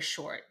very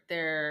short.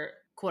 Their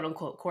quote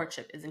unquote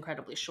courtship is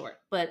incredibly short.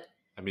 But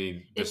I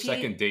mean, the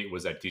second date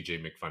was at DJ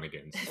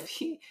McFunnigan's.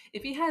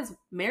 If he has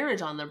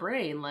marriage on the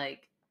brain,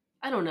 like,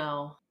 I don't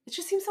know. It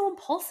just seems so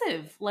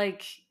impulsive.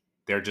 Like,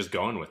 they're just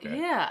going with it.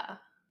 Yeah.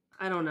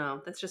 I don't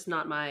know. That's just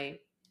not my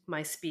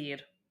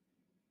speed.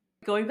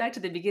 Going back to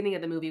the beginning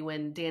of the movie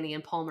when Danny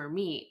and Palmer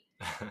meet,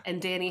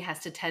 and Danny has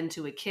to tend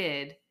to a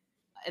kid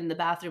in the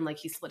bathroom, like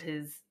he split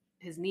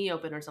his knee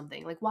open or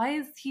something. Like, why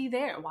is he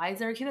there? Why is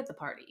there a kid at the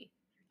party?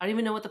 I don't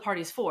even know what the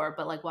party's for,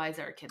 but like, why is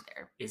there a kid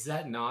there? Is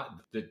that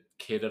not the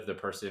kid of the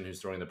person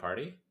who's throwing the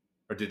party?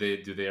 Or do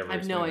they ever? I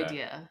have no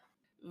idea.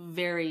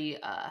 Very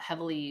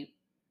heavily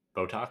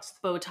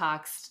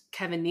Botoxed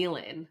Kevin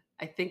Nealon.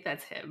 I think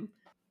that's him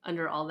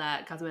under all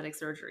that cosmetic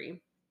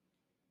surgery.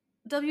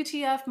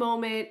 WTF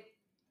moment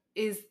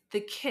is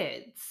the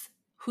kids,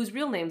 whose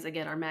real names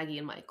again are Maggie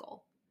and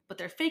Michael, but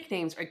their fake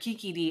names are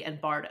Kiki D and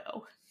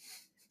Bardo.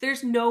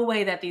 There's no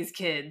way that these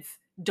kids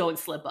don't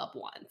slip up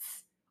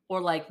once, or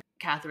like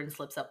Catherine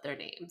slips up their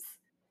names.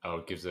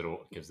 Oh, gives it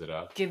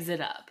up. Gives it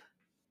up.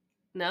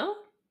 No?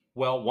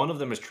 Well, one of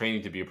them is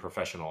training to be a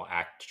professional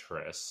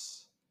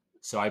actress,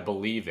 so I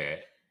believe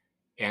it.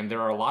 And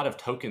there are a lot of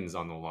tokens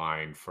on the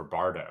line for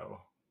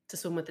Bardo to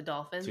swim with the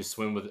dolphins.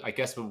 I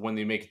guess, but when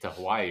they make it to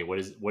Hawaii,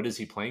 what is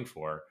he playing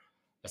for?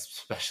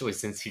 Especially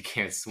since he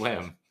can't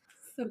swim.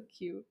 So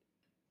cute.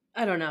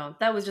 I don't know.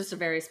 That was just a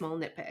very small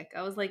nitpick.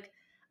 I was like,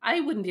 I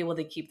wouldn't be able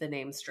to keep the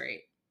name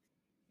straight.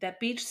 That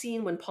beach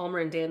scene when Palmer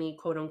and Danny,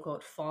 quote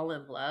unquote, fall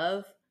in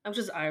love, I was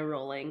just eye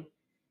rolling.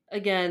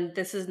 Again,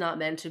 this is not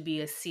meant to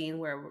be a scene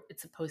where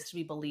it's supposed to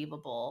be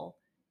believable.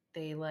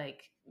 They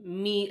like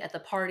meet at the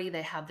party.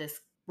 They have this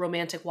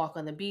romantic walk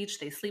on the beach.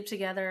 They sleep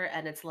together.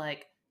 And it's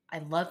like, I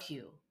love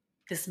you.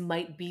 This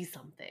might be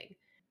something.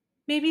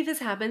 Maybe this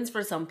happens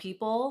for some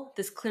people.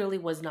 This clearly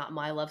was not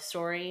my love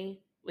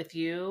story with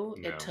you.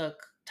 No. It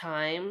took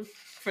time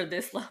for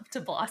this love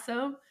to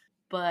blossom.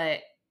 But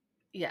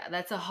yeah,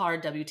 that's a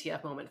hard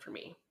WTF moment for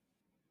me.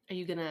 Are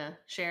you going to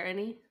share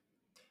any?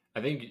 I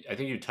think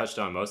you touched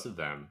on most of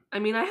them. I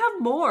mean, I have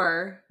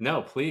more.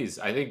 No, please.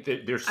 I think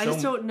that there's I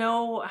just don't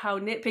know how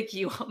nitpicky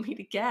you want me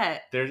to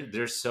get.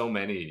 There's so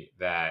many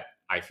that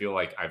I feel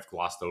like I've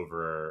glossed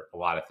over a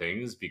lot of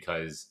things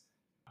because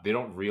they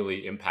don't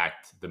really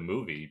impact the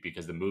movie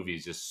because the movie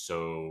is just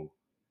so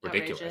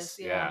ridiculous.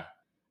 Yeah.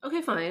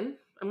 Okay, fine.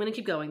 I'm going to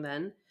keep going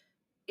then.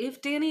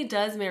 If Danny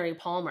does marry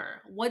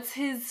Palmer, what's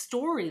his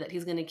story that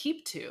he's going to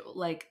keep to?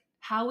 Like,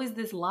 how is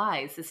this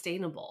lie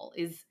sustainable?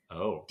 Is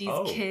these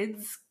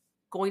kids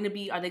are they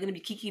going to be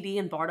Kiki D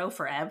and Bardo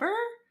forever?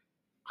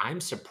 I'm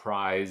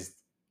surprised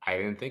I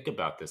didn't think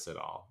about this at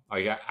all.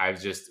 Like,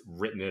 I've just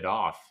written it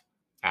off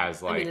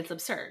as like... I mean, it's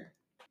absurd.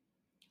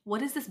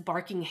 What is this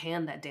barking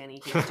hand that Danny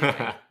keeps doing?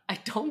 I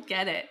don't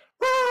get it.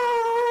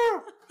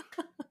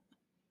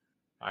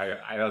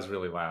 I was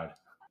really loud.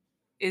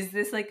 Is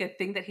this like a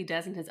thing that he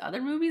does in his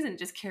other movies and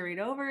just carried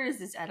over? Is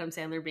this Adam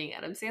Sandler being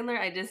Adam Sandler?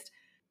 I just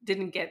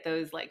didn't get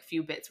those like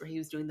few bits where he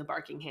was doing the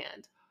barking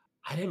hand.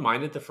 I didn't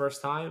mind it the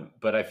first time,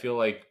 but I feel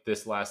like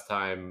this last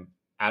time,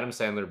 Adam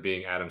Sandler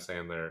being Adam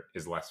Sandler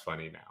is less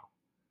funny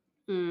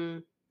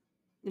now.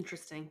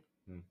 Interesting.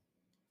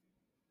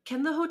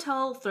 Can the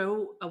hotel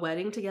throw a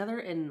wedding together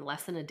in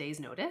less than a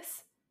day's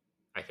notice?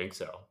 I think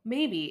so.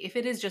 Maybe, if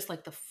it is just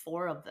like the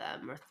 4 of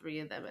them or 3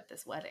 of them at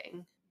this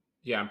wedding.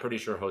 Yeah, I'm pretty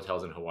sure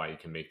hotels in Hawaii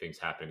can make things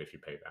happen if you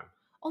pay them.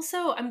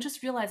 Also, I'm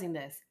just realizing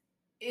this.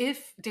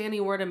 If Danny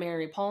were to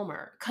marry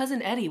Palmer,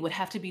 Cousin Eddie would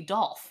have to be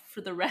Dolph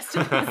for the rest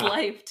of his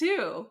life,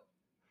 too.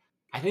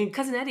 I think...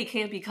 Cousin Eddie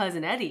can't be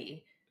Cousin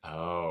Eddie.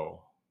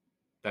 Oh.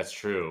 That's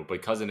true.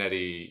 But Cousin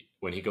Eddie,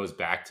 when he goes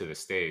back to the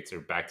States or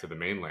back to the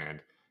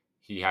mainland,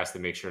 he has to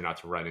make sure not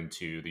to run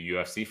into the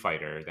UFC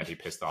fighter that he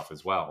pissed off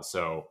as well.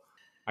 So,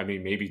 I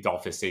mean, maybe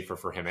Dolph is safer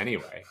for him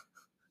anyway.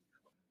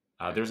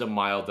 There's a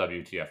mild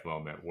WTF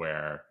moment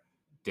where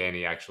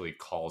Danny actually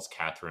calls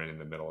Catherine in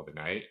the middle of the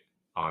night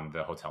on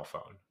the hotel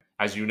phone.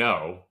 As you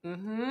know,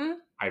 Mm-hmm.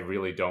 I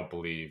really don't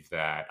believe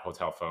that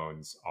hotel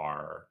phones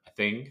are a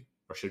thing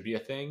or should be a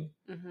thing,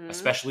 Mm-hmm.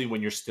 especially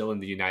when you're still in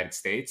the United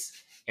States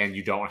and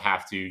you don't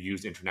have to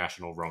use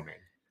international roaming.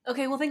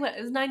 Okay, well, think about it.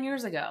 It was 9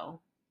 years ago.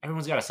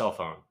 Everyone's got a cell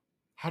phone.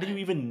 How do you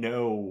even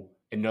know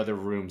another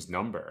room's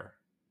number?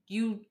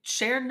 You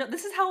shared. No,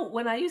 this is how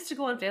when I used to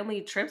go on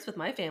family trips with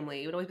my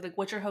family, it would always be like,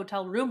 "What's your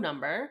hotel room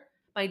number?"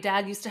 My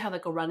dad used to have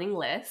like a running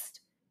list,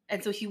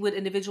 and so he would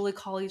individually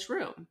call each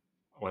room.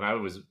 When I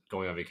was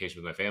going on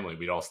vacation with my family,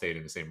 we'd all stayed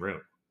in the same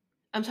room.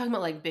 I'm talking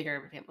about like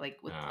bigger family, like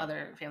with Uh,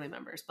 other family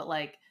members. But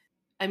like,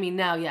 I mean,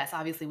 now yes,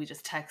 obviously we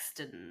just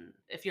text, and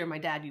if you're my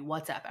dad, you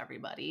WhatsApp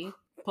everybody.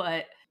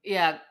 But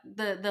yeah,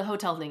 the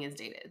hotel thing is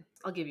dated.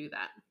 I'll give you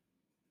that.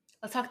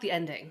 Let's talk the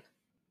ending.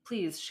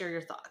 Please share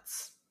your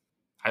thoughts.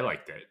 I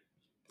liked it.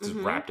 Just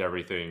Mm-hmm. wrapped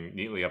everything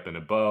neatly up in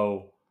a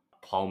bow.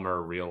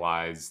 Palmer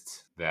realized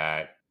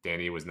that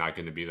Danny was not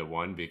going to be the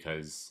one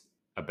because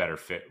a better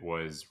fit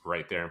was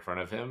right there in front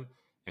of him.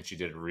 And she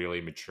did a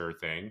really mature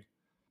thing.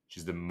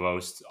 She's the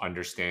most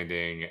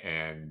understanding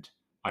and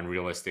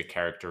unrealistic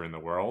character in the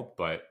world,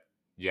 but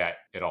yet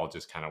it all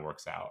just kind of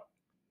works out.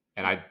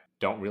 And I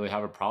don't really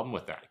have a problem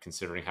with that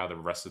considering how the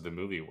rest of the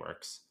movie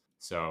works.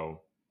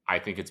 So I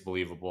think it's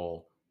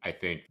believable. I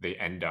think they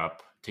end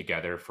up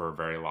together for a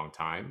very long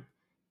time.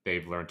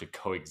 They've learned to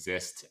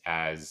coexist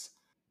as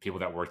people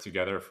that work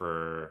together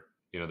for,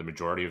 the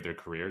majority of their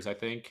careers, I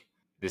think.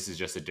 This is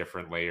just a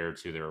different layer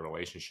to their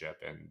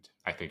relationship and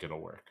I think it'll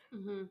work.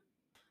 Mm-hmm.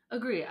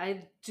 Agree.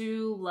 I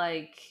do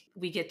like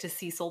we get to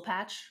see Soul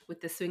Patch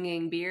with the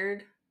swinging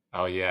beard.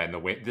 Oh yeah, and the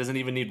wind doesn't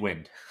even need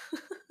wind.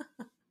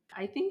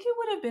 I think it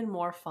would have been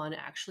more fun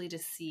actually to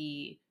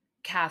see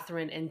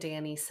Catherine and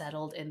Danny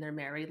settled in their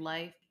married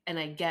life. And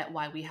I get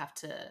why we have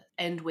to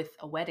end with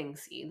a wedding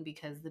scene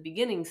because the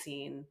beginning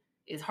scene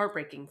is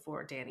heartbreaking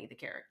for Danny, the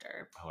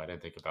character. Oh, I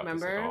didn't think about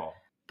this at Remember? all.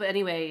 But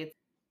anyway,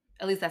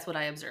 at least that's what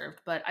I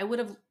observed. But I would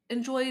have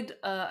enjoyed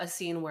a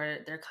scene where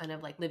they're kind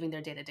of like living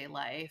their day to day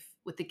life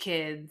with the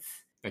kids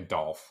And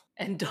Dolph.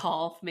 and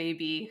Dolph,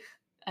 maybe.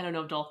 I don't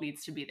know if Dolph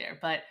needs to be there,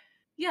 but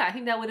yeah, I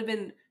think that would have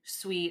been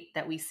sweet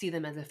that we see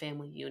them as a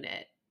family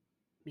unit.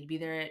 Maybe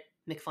they're at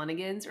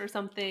McFunnigan's or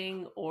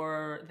something,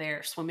 or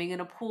they're swimming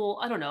in a pool.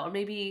 I don't know. Or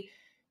maybe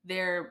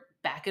they're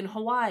back in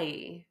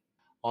Hawaii.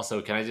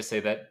 Also, can I just say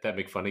that that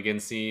McFunnigan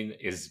scene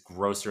is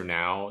grosser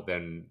now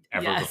than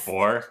ever Yes.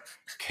 before,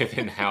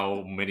 given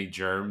how many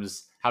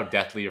germs, how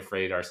deathly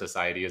afraid our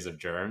society is of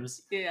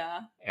germs,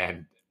 Yeah.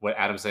 and what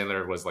Adam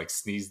Sandler was like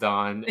sneezed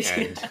on,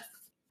 and Yes.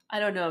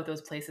 I don't know if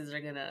those places are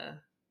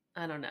gonna.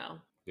 I don't know.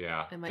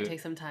 yeah, It might take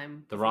some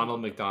time. the before we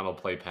Ronald get- McDonald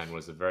playpen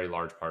was a very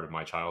large part of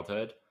my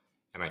childhood,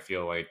 and I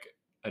feel like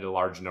a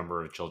large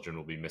number of children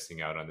will be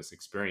missing out on this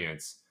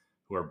experience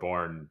who are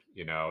born,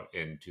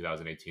 in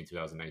 2018,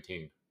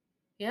 2019.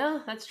 Yeah,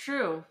 that's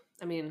true.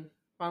 I mean,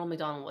 Ronald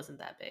McDonald wasn't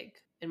that big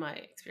in my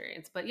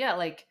experience, but yeah,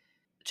 like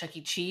Chuck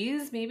E.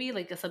 Cheese, maybe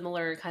like a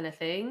similar kind of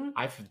thing.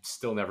 I've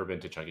still never been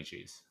to Chuck E.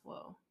 Cheese.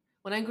 Whoa.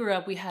 When I grew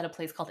up, we had a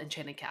place called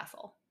Enchanted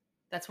Castle.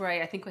 That's where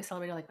I think I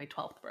celebrated like my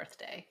 12th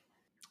birthday.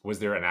 Was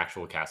there an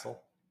actual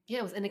castle? Yeah,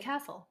 it was in a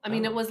castle. I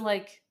mean, Oh. it was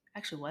like,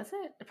 actually, was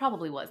it? It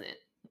probably wasn't.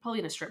 Probably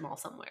in a strip mall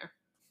somewhere.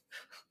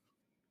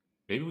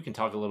 Maybe we can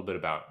talk a little bit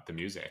about the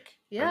music.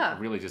 Yeah. I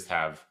really just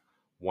have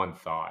one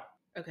thought.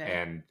 Okay.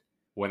 And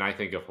when I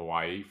think of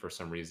Hawaii, for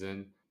some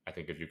reason, I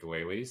think of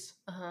ukuleles,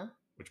 Uh-huh.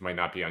 which might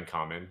not be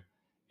uncommon.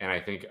 And I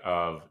think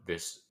of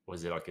this,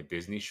 was it like a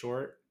Disney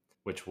short,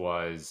 which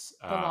was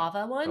The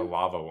lava one? the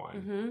lava one.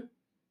 Mm-hmm.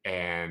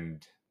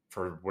 And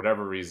for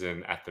whatever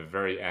reason, at the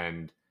very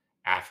end,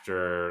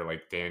 after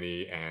like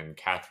Danny and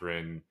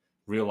Catherine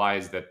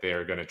realize that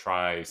they're going to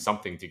try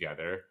something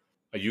together,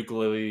 a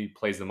ukulele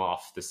plays them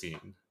off the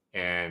scene.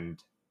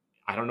 And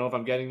I don't know if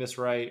I'm getting this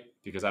right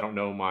because I don't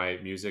know my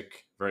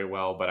music very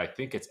well, but I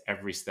think it's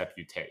Every Step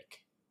You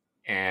Take.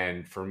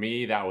 And for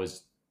me, that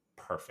was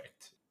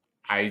perfect.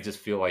 I just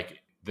feel like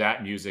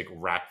that music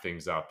wrapped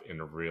things up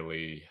in a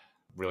really,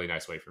 really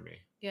nice way for me.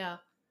 Yeah.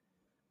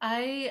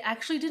 I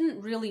actually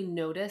didn't really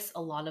notice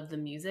a lot of the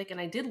music,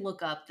 and I did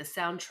look up the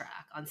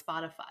soundtrack on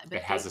Spotify. But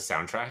It has a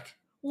soundtrack.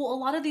 well, a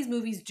lot of these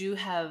movies do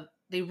have,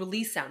 they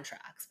release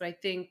soundtracks, but I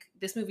think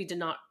this movie did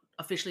not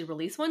officially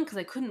release one because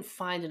I couldn't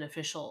find an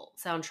official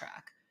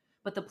soundtrack.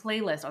 But the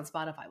playlist on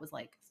Spotify was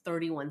like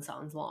 31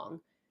 songs long.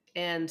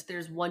 And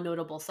there's one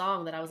notable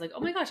song that I was like,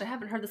 oh my gosh, I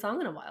haven't heard the song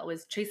in a while. It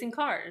was Chasing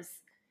Cars.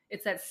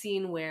 It's that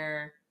scene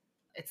where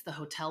it's the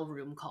hotel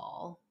room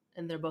call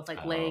and they're both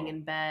like laying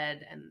in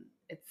bed, and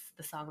it's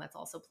the song that's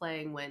also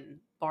playing when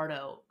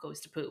Bardo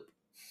goes to poop.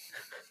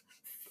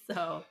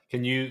 So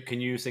Can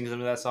you sing some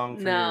of that song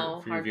for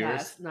no, your hard viewers?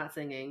 pass, not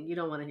singing. You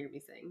don't want to hear me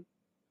sing.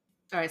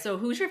 All right, so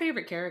who's your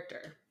favorite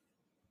character?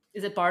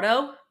 Is it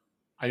Bardo?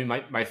 I mean,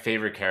 my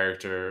favorite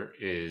character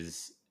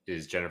is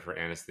Jennifer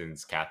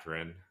Aniston's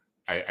Catherine.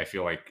 I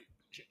feel like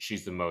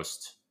she's the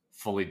most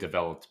fully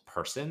developed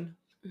person.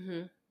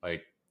 Hmm.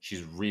 Like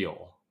she's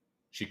real.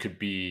 She could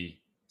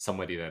be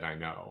somebody that I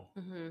know,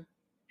 Hmm.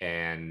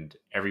 and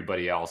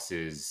everybody else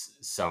is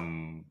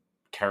some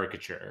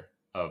caricature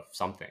of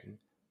something,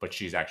 but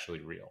she's actually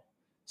real.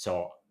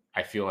 So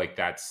I feel like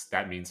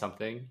that means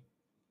something.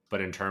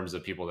 But in terms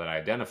of people that I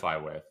identify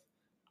with,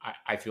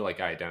 I feel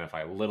like I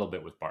identify a little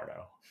bit with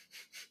Bardo.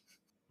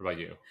 What about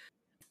you?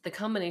 The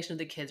combination of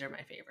the kids are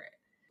my favorite.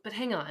 But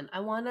hang on, I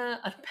want to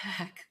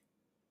unpack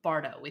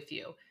Bardo with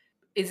you.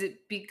 Is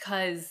it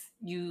because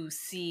you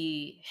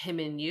see him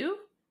in you?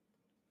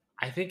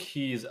 I think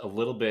he's a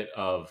little bit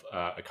of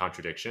a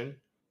contradiction.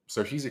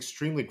 So he's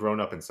extremely grown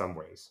up in some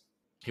ways.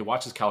 He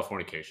watches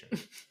Californication,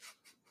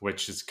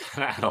 which is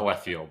kind of out of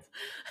left field.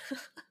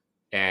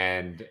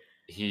 And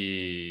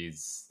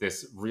he's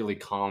this really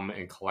calm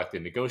and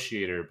collected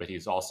negotiator, but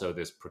he's also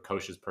this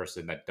precocious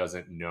person that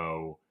doesn't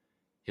know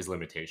his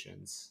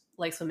limitations.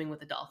 Like swimming with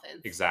the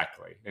dolphins.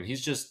 Exactly. And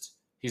he's just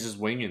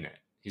winging it.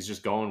 He's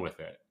just going with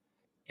it.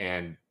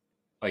 And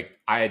like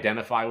I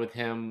identify with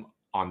him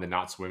on the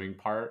not swimming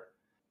part,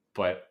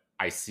 but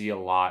I see a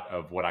lot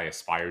of what I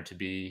aspire to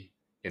be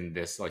in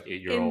this like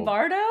 8-year In old.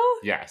 Bardo?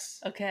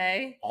 Yes.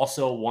 Okay.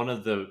 Also, one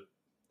of the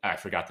I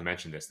forgot to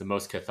mention this. The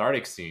most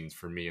cathartic scenes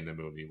for me in the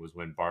movie was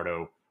when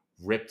Bardo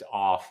ripped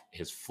off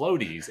his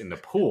floaties in the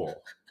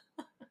pool.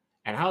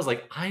 And I was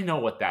like, I know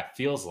what that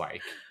feels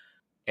like.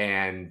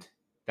 And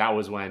that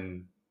was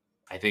when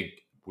I think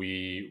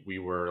we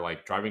were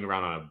like driving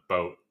around on a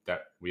boat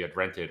that we had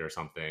rented or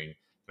something.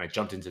 And I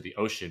jumped into the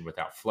ocean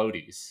without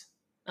floaties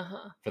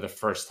for the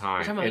first We're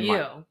time talking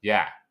about in you.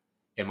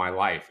 in my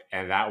life.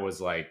 And that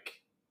was like,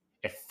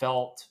 it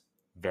felt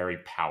very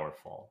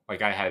powerful.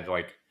 Like I had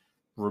like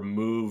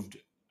removed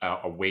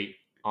a weight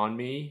on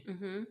me,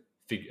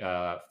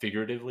 Mm-hmm.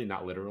 figuratively,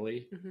 not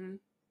literally. Mm-hmm.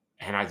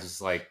 And I just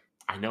like,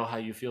 I know how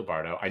you feel,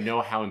 Bardo. I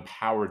know how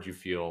empowered you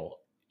feel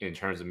in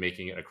terms of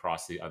making it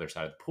across the other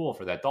side of the pool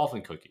for that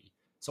dolphin cookie.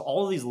 So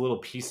all of these little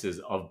pieces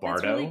of That's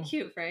Bardo, really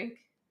cute, Frank.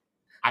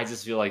 I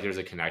just feel like there's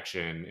a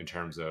connection in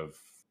terms of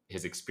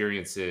his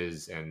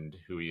experiences and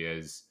who he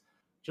is.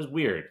 Just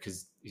weird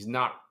because he's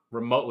not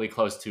remotely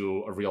close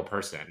to a real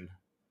person.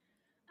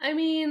 I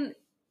mean,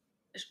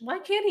 why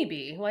can't he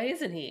be? Why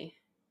isn't he?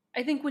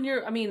 I think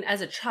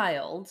as a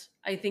child,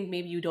 I think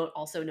maybe you don't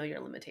also know your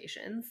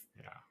limitations.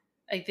 Yeah.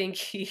 I think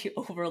he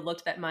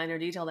overlooked that minor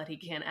detail that he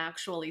can't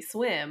actually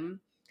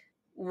swim,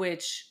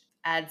 which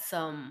adds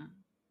some,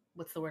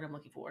 what's the word I'm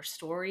looking for?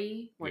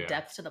 Story, more Yeah.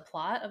 depth to the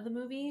plot of the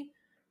movie.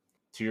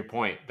 To your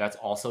point, that's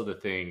also the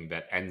thing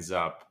that ends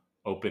up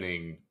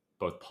opening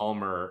both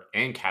Palmer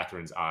and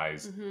Catherine's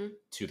eyes Mm-hmm.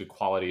 to the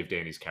quality of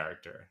Danny's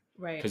character.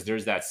 Right. Because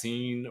there's that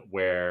scene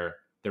where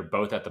they're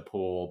both at the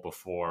pool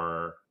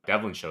before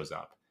Devlin shows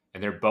up,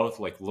 and they're both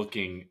like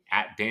looking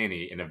at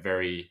Danny in a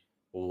very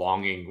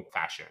longing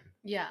fashion.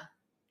 Yeah.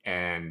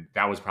 And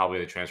that was probably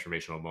the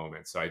transformational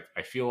moment. So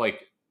I feel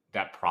like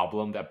that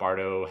problem that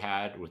Bardo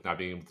had with not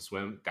being able to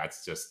swim,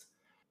 that's just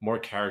more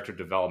character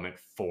development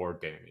for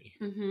Danny.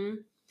 Mm-hmm.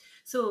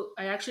 So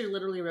I actually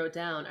literally wrote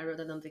down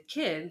the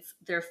kids,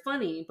 they're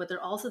funny, but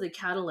they're also the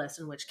catalyst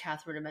in which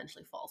Catherine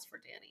eventually falls for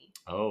Danny.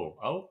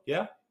 Oh,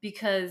 yeah.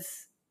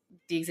 Because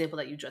the example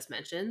that you just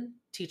mentioned,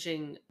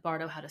 teaching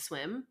Bardo how to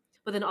swim,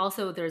 but then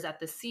also there's at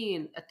the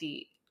scene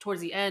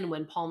towards the end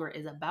when Palmer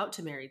is about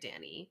to marry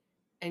Danny,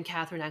 and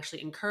Catherine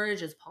actually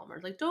encourages Palmer,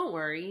 like, don't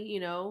worry,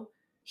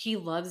 he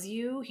loves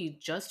you. He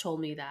just told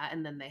me that,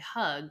 and then they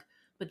hug.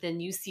 But then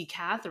you see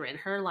Catherine,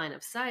 her line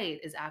of sight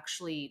is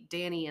actually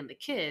Danny and the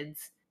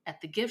kids at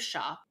the gift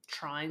shop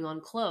trying on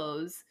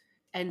clothes.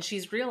 And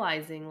she's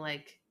realizing,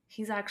 like,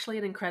 he's actually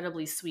an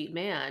incredibly sweet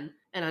man.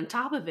 And on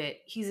top of it,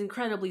 he's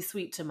incredibly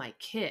sweet to my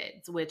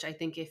kids, which I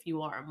think if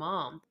you are a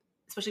mom,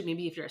 especially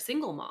maybe if you're a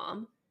single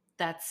mom,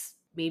 that's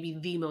maybe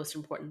the most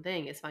important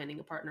thing is finding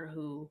a partner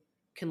who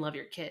can love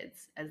your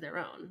kids as their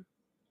own.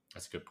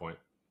 That's a good point.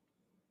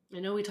 I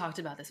know we talked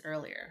about this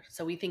earlier.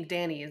 So we think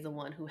Danny is the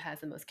one who has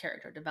the most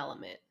character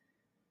development.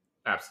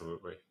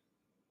 Absolutely.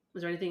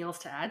 Was there anything else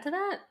to add to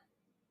that?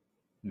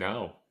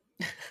 No.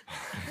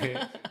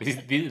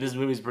 This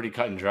movie's pretty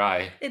cut and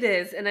dry. It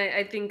is. And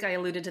I think I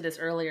alluded to this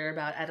earlier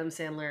about Adam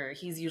Sandler.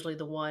 He's usually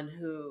the one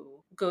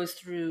who goes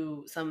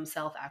through some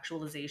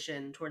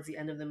self-actualization towards the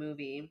end of the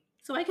movie.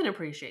 So I can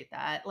appreciate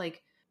that.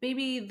 Like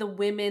maybe the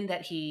women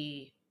that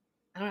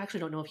I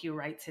don't know if he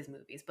writes his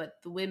movies, but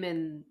the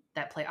women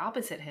that play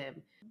opposite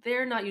him,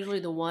 they're not usually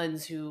the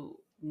ones who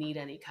need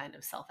any kind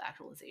of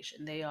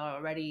self-actualization. They are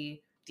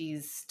already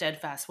these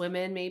steadfast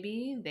women,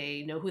 maybe.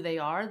 They know who they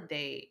are.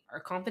 They are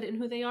confident in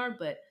who they are,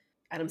 but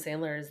Adam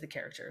Sandler is the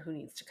character who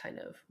needs to kind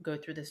of go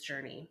through this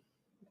journey.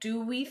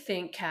 Do we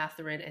think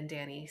Catherine and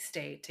Danny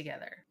stay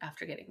together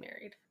after getting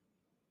married?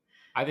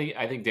 I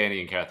think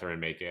Danny and Catherine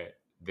make it.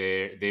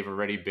 They've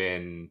already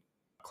been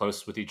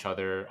close with each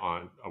other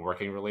on a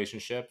working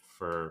relationship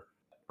for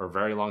a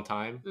very long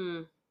time.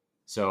 Mm.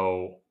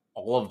 So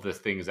all of the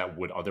things that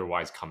would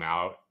otherwise come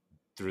out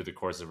through the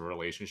course of a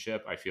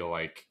relationship, I feel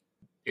like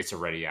it's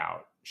already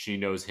out. She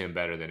knows him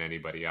better than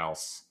anybody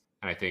else.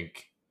 And I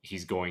think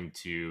he's going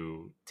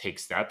to take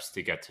steps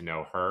to get to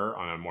know her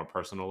on a more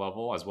personal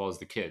level, as well as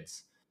the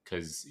kids,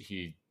 because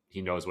he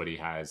knows what he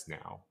has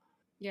now.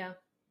 Yeah.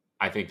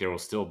 I think there will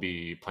still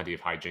be plenty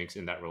of hijinks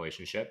in that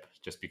relationship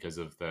just because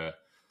of the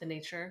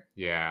nature.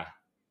 Yeah.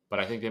 But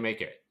I think they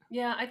make it.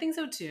 Yeah, I think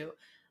so too.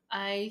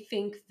 I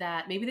think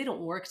that maybe they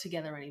don't work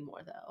together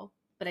anymore though,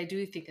 but I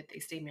do think that they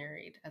stay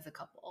married as a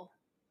couple.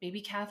 Maybe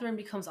Catherine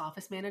becomes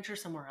office manager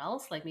somewhere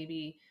else. Like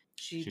maybe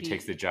She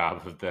takes the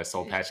job of the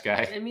soul patch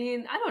I guy.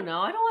 mean, I don't know.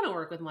 I don't want to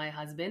work with my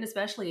husband,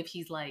 especially if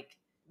he's like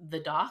the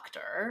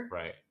doctor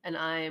Right. and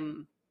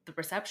I'm the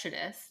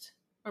receptionist.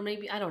 Or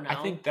maybe, I don't know.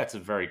 I think that's a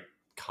very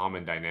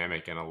common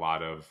dynamic in a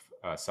lot of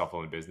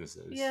self-owned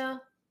businesses. Yeah,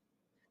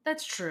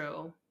 that's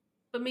true.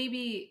 But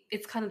maybe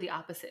it's kind of the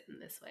opposite in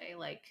this way.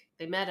 Like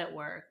they met at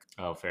work.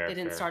 Oh, fair. They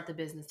didn't fair. start the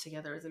business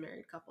together as a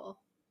married couple.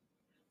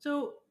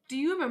 So, do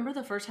you remember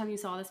the first time you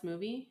saw this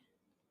movie?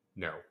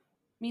 No.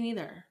 Me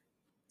neither.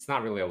 It's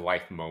not really a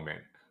life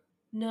moment.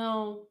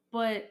 No,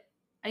 but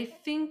I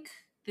think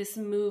this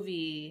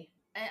movie,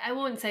 I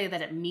won't say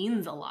that it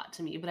means a lot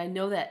to me, but I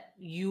know that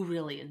you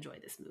really enjoy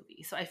this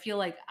movie. So I feel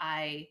like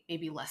I,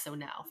 maybe less so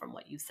now from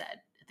what you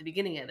said at the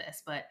beginning of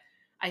this, but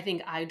I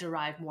think I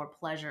derive more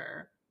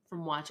pleasure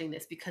from watching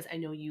this because I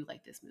know you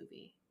like this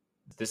movie.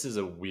 This is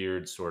a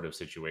weird sort of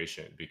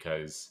situation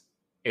because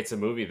it's a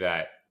movie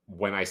that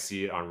when I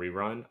see it on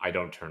rerun, I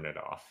don't turn it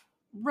off.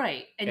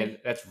 Right. And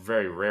that's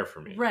very rare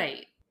for me.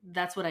 Right.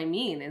 That's what I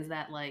mean is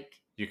that like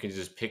you can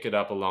just pick it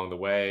up along the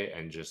way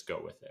and just go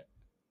with it.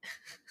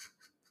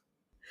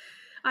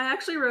 I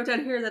actually wrote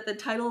down here that the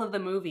title of the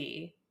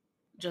movie,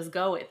 Just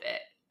Go With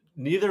It.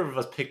 Neither of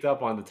us picked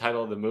up on the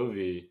title of the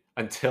movie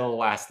until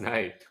last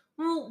night.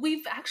 Well,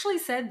 we've actually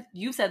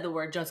you've said the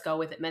word just go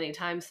with it many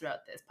times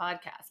throughout this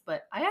podcast,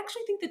 but I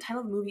actually think the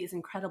title of the movie is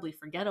incredibly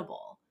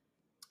forgettable.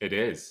 It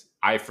is.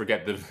 I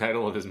forget the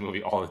title of this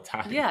movie all the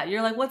time. Yeah,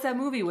 you're like, what's that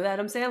movie with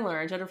Adam Sandler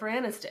and Jennifer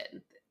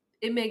Aniston?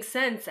 It makes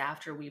sense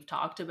after we've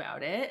talked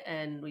about it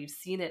and we've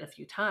seen it a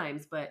few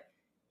times, but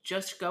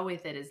Just Go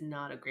With It is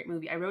not a great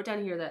movie. I wrote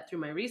down here that through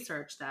my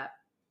research that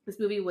this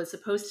movie was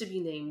supposed to be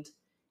named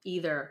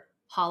either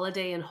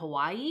Holiday in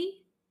Hawaii.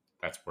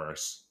 That's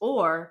worse.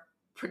 Or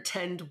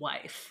Pretend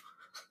Wife.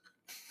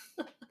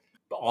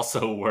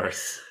 Also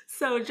worse.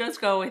 So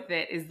Just Go With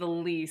It is the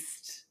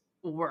least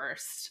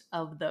worst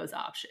of those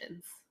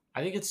options.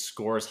 I think it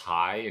scores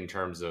high in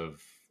terms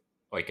of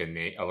like a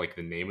name, like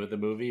the name of the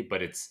movie,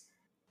 but it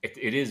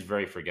is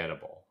very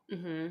forgettable.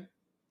 Mm-hmm.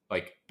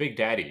 Like Big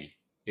Daddy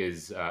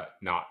is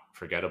not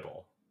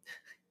forgettable.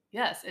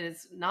 Yes, it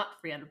is not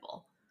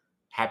forgettable.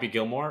 Happy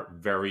Gilmore,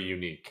 very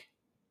unique.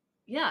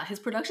 Yeah, his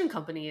production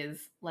company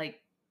is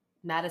like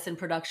Madison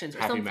Productions or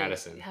Happy something.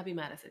 Madison. Happy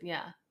Madison,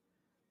 yeah.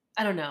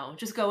 I don't know.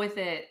 Just go with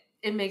it.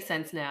 It makes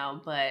sense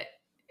now, but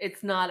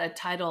it's not a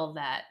title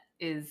that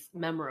is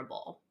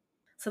memorable.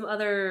 Some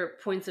other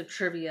points of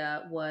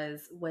trivia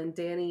was when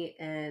Danny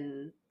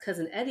and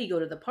cousin Eddie go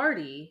to the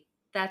party,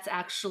 that's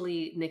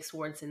actually Nick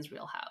Swardson's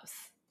real house.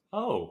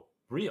 Oh,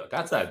 real?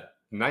 That's a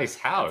nice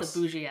house. That's a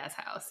bougie ass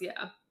house,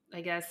 yeah.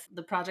 I guess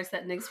the projects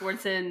that Nick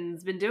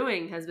Swardson's been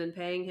doing has been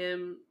paying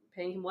him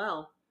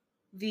well.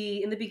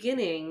 In the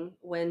beginning,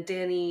 when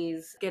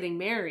Danny's getting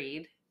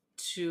married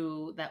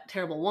to that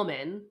terrible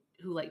woman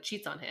who like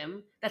cheats on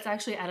him, that's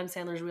actually Adam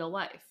Sandler's real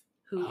wife,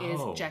 who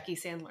is Jackie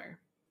Sandler.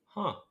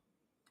 Huh.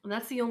 And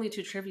that's the only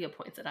two trivia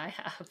points that I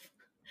have.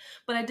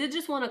 But I did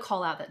just want to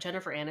call out that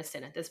Jennifer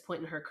Aniston, at this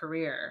point in her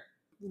career,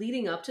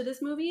 leading up to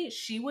this movie,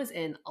 she was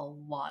in a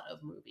lot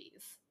of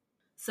movies.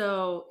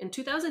 So in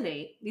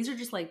 2008, these are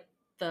just like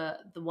the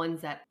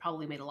ones that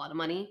probably made a lot of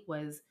money,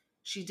 was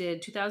she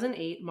did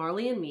 2008,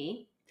 Marley and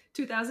Me.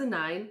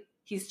 2009,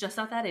 He's Just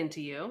Not That Into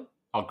You.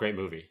 Oh, great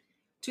movie.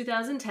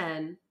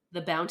 2010,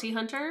 The Bounty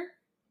Hunter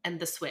and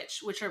The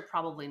Switch, which are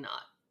probably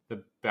not.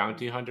 The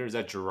Bounty Hunter, is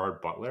that Gerard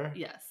Butler?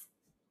 Yes.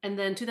 And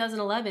then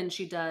 2011,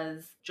 she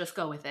does Just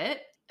Go With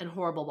It and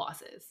Horrible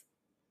Bosses.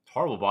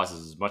 Horrible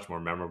Bosses is much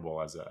more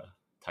memorable as a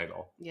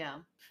title. Yeah.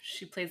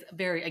 She plays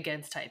very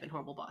against type in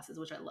Horrible Bosses,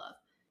 which I love.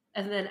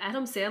 And then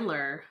Adam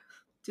Sandler,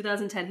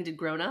 2010, he did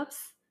Grown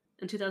Ups.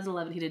 In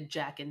 2011, he did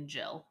Jack and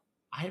Jill.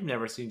 I have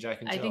never seen Jack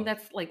and Jill. I think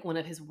that's like one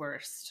of his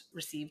worst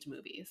received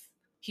movies.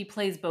 He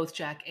plays both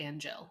Jack and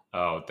Jill.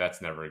 Oh,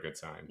 that's never a good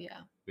sign.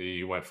 Yeah.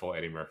 You went full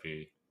Eddie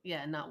Murphy.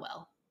 Yeah, not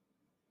well.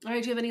 All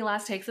right, do you have any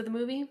last takes of the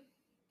movie?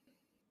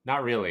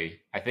 Not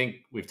really. I think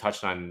we've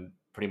touched on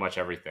pretty much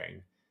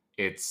everything.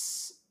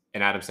 It's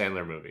an Adam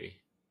Sandler movie,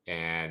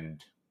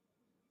 and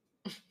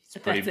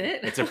that's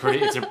it. It's a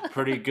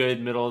pretty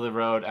good middle of the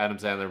road Adam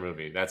Sandler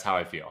movie. That's how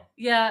I feel.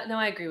 Yeah, no,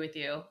 I agree with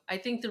you. I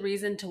think the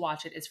reason to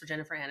watch it is for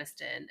Jennifer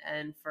Aniston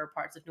and for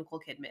parts of Nicole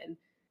Kidman.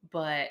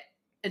 But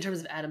in terms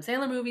of Adam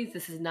Sandler movies,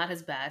 this is not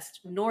his best,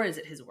 nor is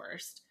it his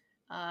worst.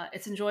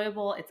 It's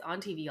enjoyable. It's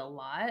on TV a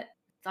lot.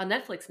 It's on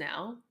Netflix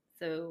now.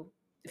 So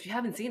if you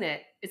haven't seen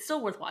it, it's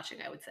still worth watching,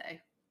 I would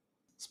say.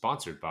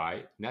 Sponsored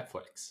by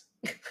Netflix.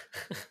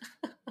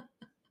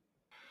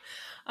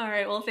 All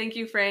right. Well, thank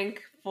you,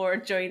 Frank, for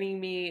joining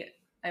me.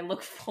 I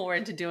look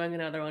forward to doing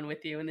another one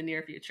with you in the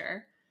near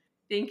future.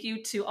 Thank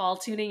you to all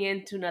tuning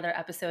in to another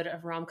episode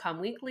of Romcom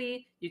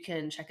Weekly. You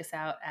can check us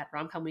out at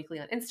Romcom Weekly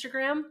on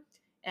Instagram,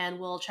 and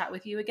we'll chat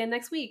with you again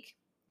next week.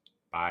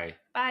 Bye.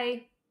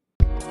 Bye.